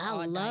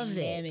 I love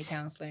it.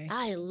 Counselor.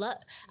 I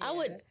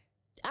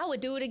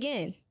would do it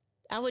again.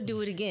 I would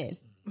do it again.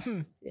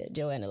 Yeah,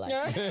 Joanna like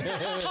don't be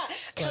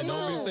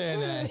saying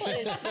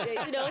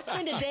that. you know,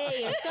 spend a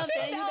day or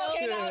something.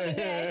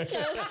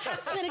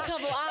 Spend a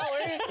couple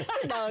hours.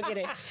 No, I'm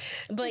kidding.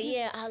 But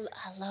yeah, I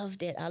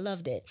loved it. I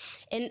loved it.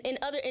 And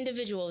other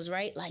individuals,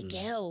 right? Like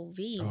Gail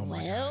V.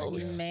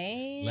 Wells,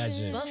 man,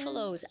 legend.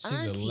 Buffalo's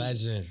She's auntie. A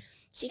legend.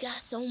 She got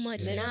so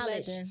much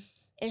knowledge,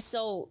 and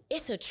so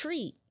it's a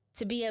treat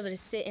to be able to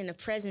sit in the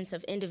presence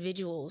of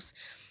individuals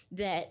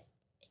that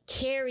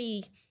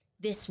carry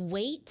this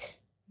weight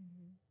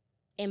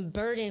and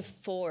burden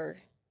for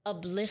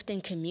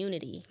uplifting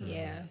community.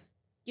 Yeah.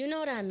 You know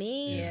what I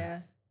mean?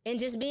 Yeah. And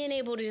just being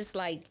able to just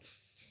like,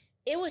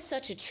 it was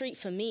such a treat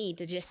for me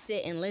to just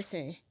sit and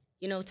listen,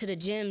 you know, to the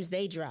gems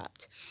they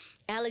dropped.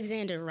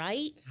 Alexander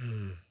Wright,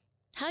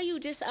 how you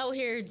just out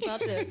here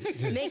about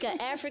to make an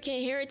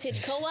African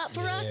heritage co-op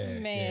for us?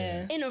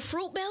 Man. In a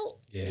fruit belt?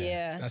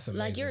 Yeah. That's amazing.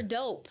 Like you're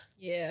dope.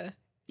 Yeah.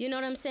 You know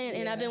what I'm saying?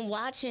 And I've been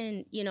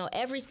watching, you know,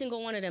 every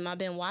single one of them I've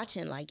been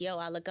watching like, yo,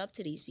 I look up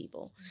to these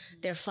people.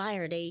 They're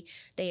fire.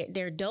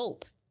 They're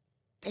dope.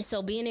 And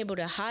so being able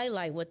to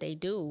highlight what they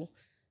do,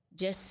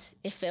 just,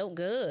 it felt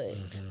good.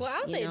 Well,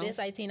 I'll say this,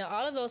 Aitina,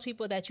 all of those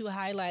people that you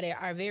highlighted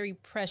are very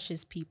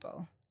precious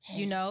people,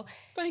 you know?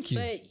 Thank you.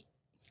 But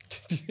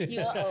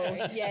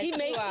yes,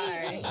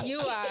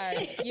 you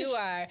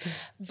are.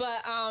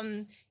 But,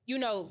 you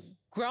know,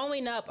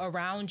 growing up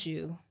around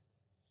you,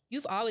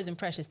 you've always been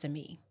precious to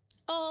me.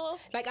 Oh,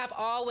 like I've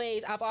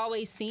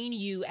always seen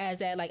you as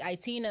that. Like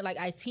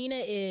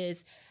Aitina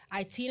is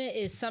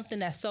something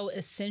that's so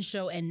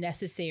essential and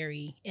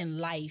necessary in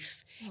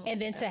life.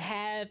 And then to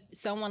have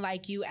someone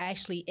like you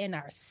actually in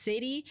our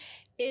city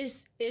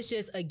is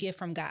just a gift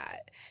from God.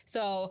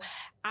 So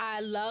I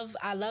love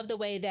the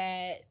way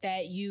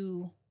that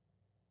you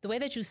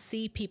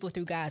see people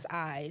through God's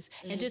eyes,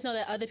 and just know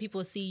that other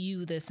people see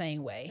you the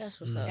same way. That's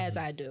what's up. As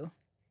I do.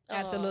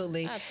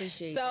 Absolutely. I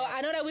appreciate so that.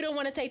 I know that we don't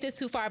want to take this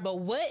too far, but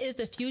what is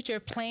the future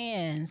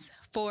plans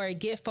for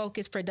Get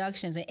Focused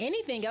Productions and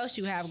anything else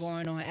you have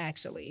going on,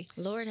 actually?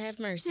 Lord have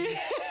mercy.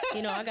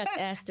 You know, I got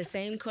asked the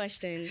same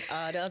question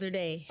the other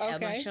day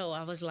at my show.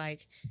 I was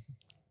like,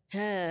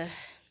 I'm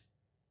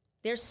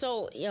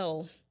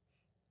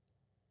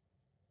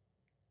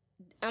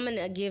going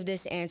to give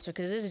this answer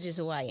because this is just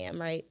who I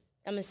am, right?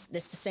 That's the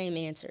same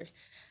answer.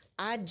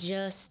 I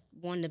just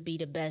want to be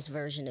the best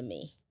version of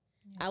me.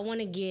 I want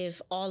to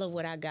give all of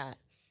what I got.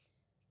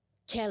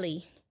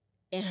 Kelly,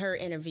 in her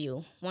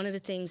interview, one of the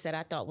things that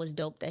I thought was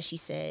dope that she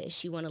said is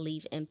she want to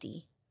leave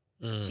empty.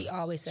 She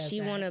always says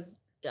she want to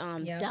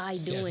die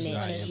doing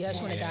it. She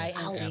just want to die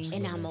empty.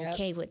 And I'm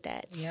okay with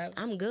that. Yep.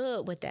 I'm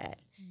good with that.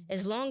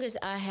 As long as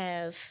I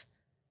have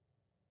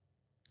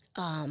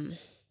done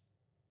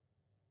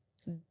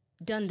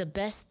the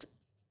best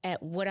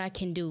at what I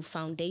can do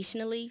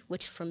foundationally,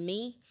 which for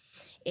me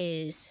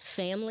is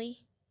family.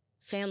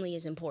 Family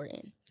is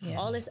important. Yeah.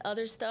 All this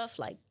other stuff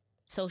like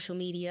social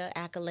media,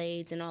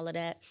 accolades and all of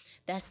that,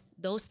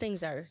 those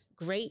things are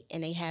great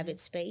and they have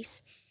its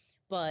space,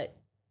 but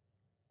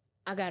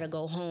I got to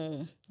go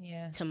home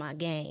to my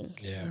gang,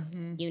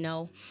 you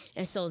know?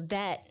 And so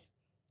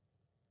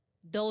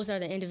those are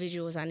the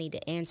individuals I need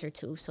to answer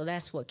to. So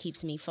that's what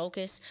keeps me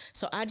focused.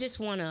 So I just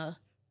want to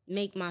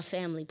make my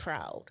family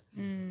proud.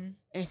 And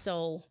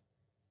so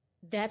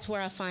that's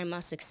where I find my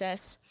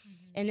success.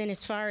 And then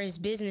as far as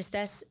business,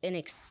 that's an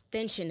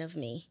extension of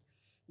me.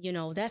 You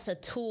know, that's a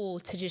tool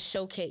to just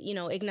showcase, you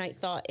know, ignite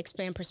thought,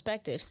 expand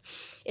perspectives.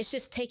 It's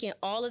just taking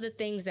all of the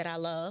things that I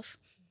love,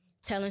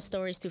 telling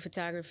stories through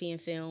photography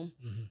and film,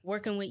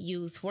 working with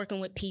youth,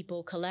 working with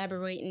people,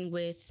 collaborating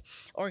with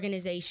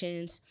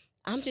organizations.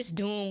 I'm just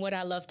doing what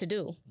I love to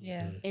do.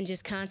 Yeah. And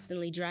just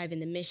constantly driving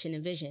the mission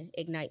and vision,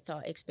 ignite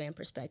thought, expand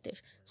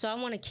perspective. So I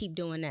want to keep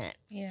doing that.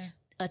 Yeah.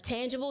 A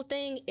tangible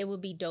thing, it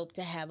would be dope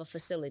to have a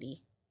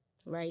facility,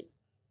 right?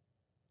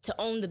 To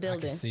own the building.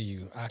 I can see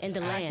you. And the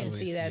land. I can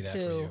see that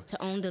too.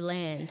 To own the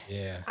land.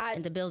 Yeah.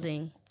 And the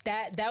building.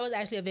 That was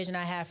actually a vision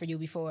I had for you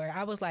before.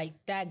 I was like,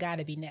 that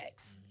gotta be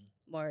next.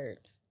 Word.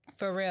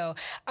 For real.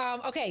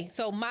 Okay,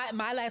 so my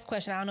last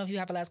question, I don't know if you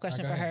have a last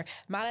question for her.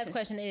 My last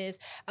question is,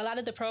 a lot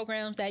of the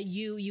programs that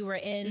you were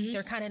in,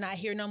 they're kind of not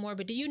here no more,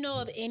 but do you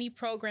know of any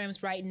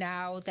programs right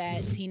now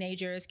that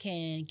teenagers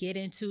can get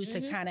into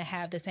to kind of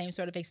have the same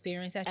sort of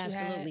experience that you had?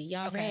 Absolutely.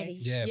 Y'all ready?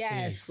 Yeah,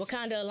 yes. please.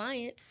 Wakanda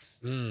Alliance,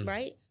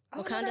 right?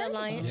 Wakanda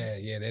Alliance.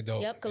 Yeah, they're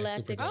dope. Yep,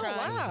 Galactic They're Tribe.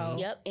 super dope. Wow.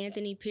 Yep,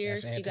 Anthony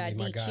Pierce. That's you got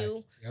Anthony, my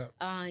DQ. guy.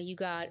 Yep. You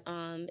got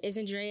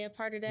isn't Drea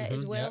part of that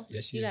as well? Yep.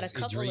 Yes, she you got is. a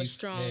couple Idris. of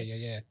strong,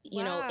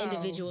 you know, Wow.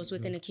 individuals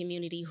within the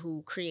community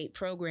who create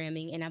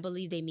programming, and I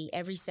believe they meet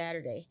every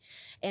Saturday.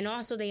 And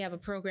also, they have a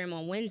program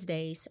on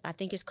Wednesdays. I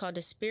think it's called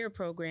the Spirit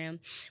Program,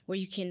 where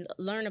you can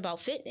learn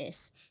about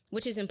fitness,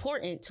 which is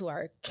important to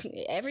our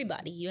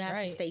everybody. You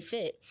have to stay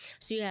fit,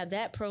 so you have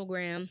that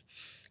program.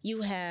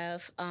 You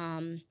have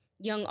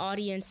young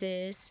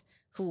audiences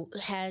who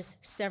has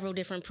several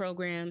different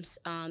programs.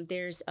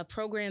 There's a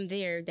program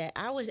there that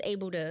I was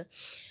able to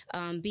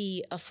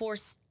be a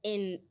force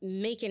in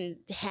making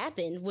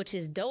happen, which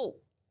is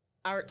dope.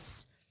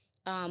 Artworks.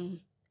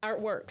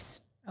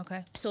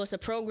 Okay. So it's a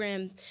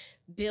program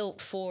built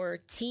for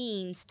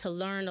teens to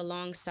learn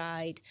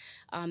alongside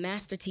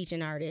master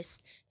teaching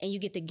artists, and you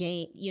get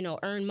to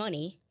earn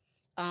money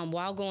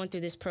while going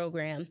through this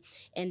program,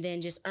 and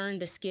then just earn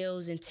the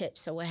skills and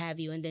tips or what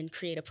have you, and then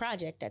create a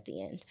project at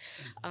the end.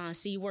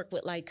 So you work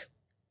with like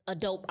a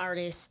dope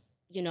artist,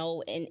 you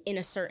know, in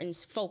a certain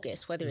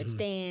focus, whether it's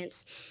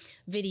dance,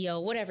 video,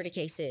 whatever the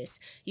case is.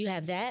 You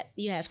have that.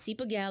 You have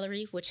SEPA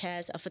Gallery, which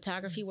has a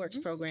photography works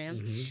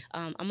program.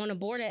 I'm on a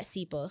board at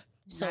SEPA.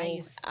 So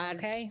I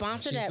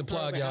sponsor that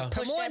plug, program. y'all.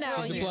 Come on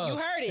now, you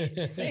heard it.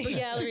 SEPA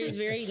Gallery is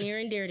very near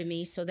and dear to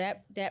me. So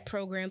that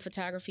program,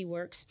 Photography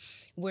Works,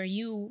 where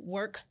you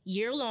work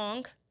year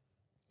long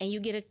and you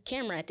get a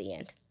camera at the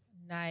end.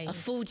 Nice. A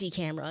Fuji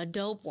camera, a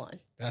dope one.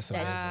 That's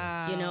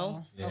amazing. You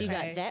know? Yeah. So you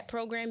got that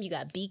program, you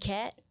got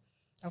BCAT.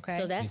 Okay.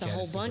 So that's a BCAT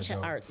whole is super bunch of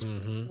dope. arts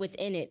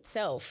within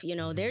itself. You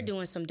know, they're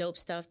doing some dope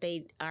stuff.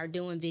 They are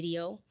doing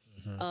video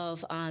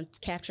of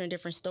capturing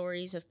different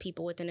stories of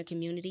people within a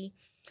community.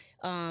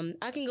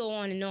 I can go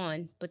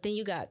on, but then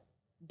you got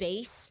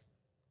bass.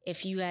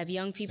 If you have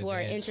young people who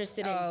are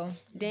interested in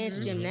dance,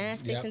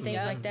 gymnastics, and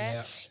things like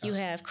that, you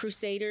have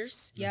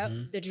Crusaders,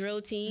 the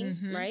drill team,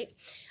 right?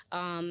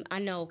 I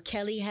know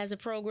Kelly has a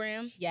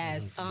program.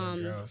 Yes.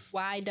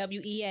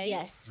 YWEA.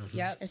 Yes.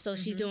 Yep. And so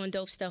she's doing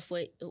dope stuff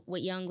with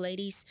young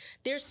ladies.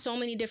 There's so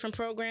many different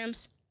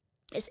programs.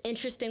 It's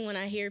interesting when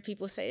I hear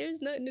people say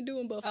there's nothing to do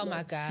in Buffalo. Oh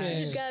my God. You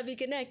just gotta be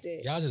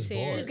connected. Y'all just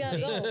bored. You just gotta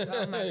go.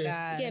 Oh my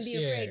God. You can't be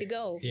afraid to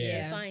go.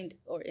 Yeah. And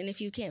if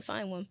you can't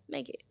find one,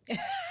 make it.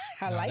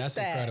 I like that's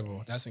that.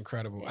 incredible. That's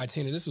incredible.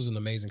 Aitina, this was an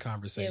amazing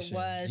conversation. It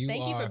was.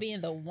 Thank you for being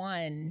the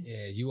one.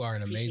 Yeah, you are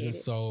an amazing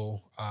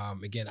soul.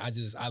 Again,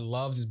 I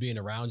love just being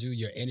around you.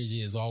 Your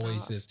energy is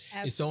always it's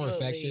so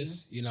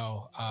infectious. You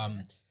know,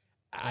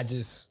 I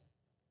just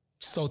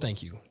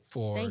thank you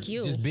for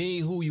just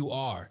being who you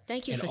are.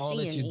 Thank you and for all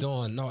seeing that you're me.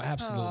 doing. No,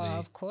 absolutely. Oh,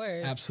 of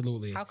course.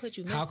 Absolutely. How could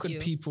you miss How could you?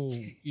 people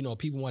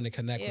want to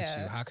connect with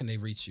you? How can they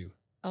reach you?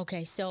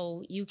 Okay,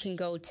 so you can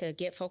go to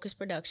Get Focused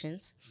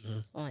Productions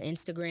on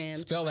Instagram.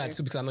 Spell that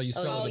too, because I know you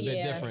spell it a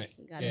bit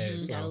different. Got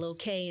a little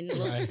K and the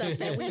little stuff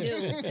that we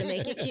do to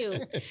make it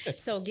cute.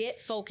 So Get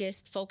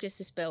Focused.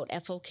 Focus is spelled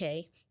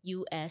FOKUS''D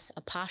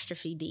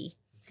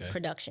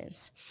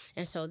Productions.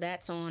 And so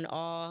that's on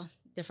all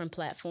different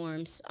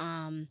platforms.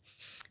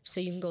 So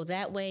you can go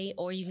that way,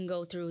 or you can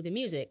go through the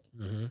music.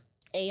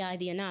 AI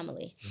The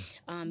Anomaly.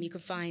 You can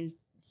find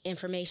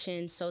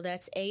information. So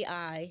that's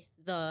AI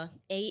the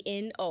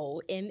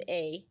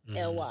ANOMALY.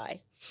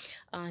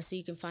 So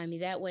you can find me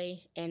that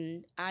way.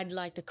 And I'd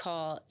like to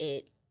call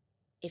it,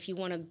 if you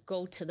want to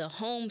go to the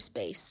home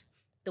space,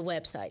 the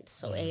website.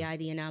 So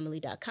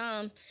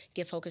AITheanomaly.com,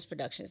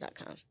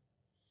 GetFocusedProductions.com.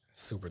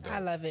 Super dope. I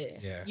love it.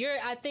 Yeah.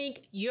 I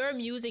think your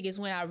music is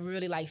when I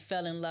really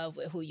fell in love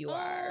with who you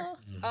are.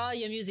 All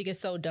your music is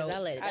so dope.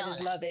 I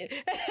just love it.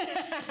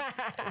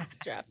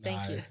 Drop.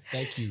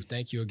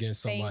 Thank you again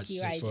so much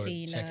you, just for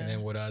Aitina. checking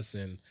in with us,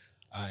 and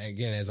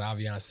again, as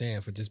Avian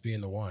saying, for just being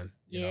the one.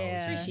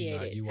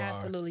 Appreciate it. You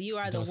Absolutely. You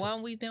are the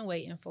one we've been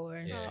waiting for.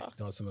 Yeah,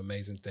 doing some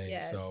amazing things.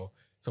 Yes.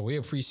 So we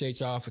appreciate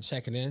y'all for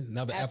checking in.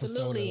 Another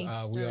episode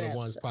of We Are the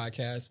Ones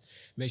podcast.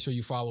 Make sure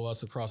you follow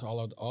us across all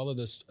of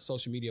the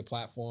social media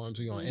platforms.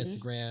 We on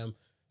Instagram,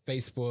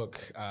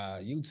 Facebook,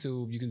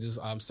 YouTube. You can just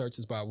search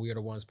us by We Are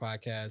the Ones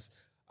podcast.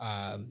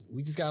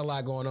 We just got a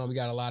lot going on. We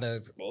got a lot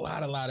of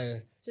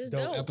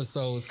dope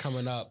episodes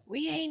coming up.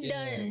 We ain't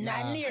done,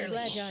 not nearly. I'm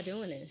glad y'all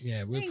doing this.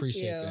 Yeah, we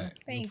appreciate that.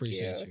 Thank we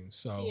appreciate you.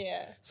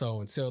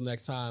 So until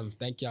next time,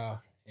 thank y'all.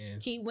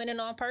 And keep winning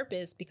on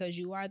purpose, because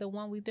you are the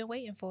one we've been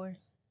waiting for.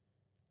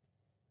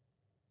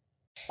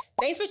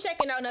 Thanks for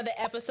checking out another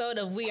episode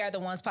of We Are the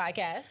Ones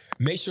podcast.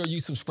 Make sure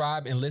you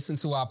subscribe and listen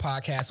to our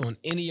podcast on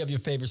any of your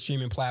favorite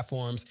streaming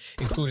platforms,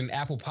 including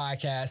Apple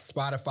Podcasts,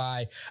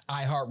 Spotify,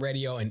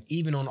 iHeartRadio, and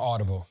even on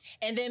Audible.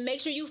 And then make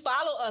sure you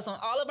follow us on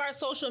all of our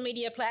social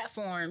media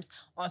platforms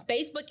on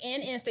Facebook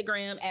and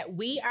Instagram at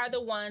We Are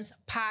the Ones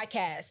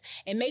podcast.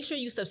 And make sure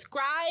you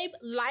subscribe,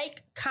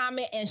 like,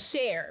 comment, and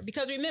share.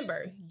 Because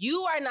remember,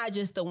 you are not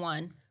just the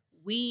one.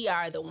 We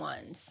are the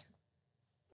ones.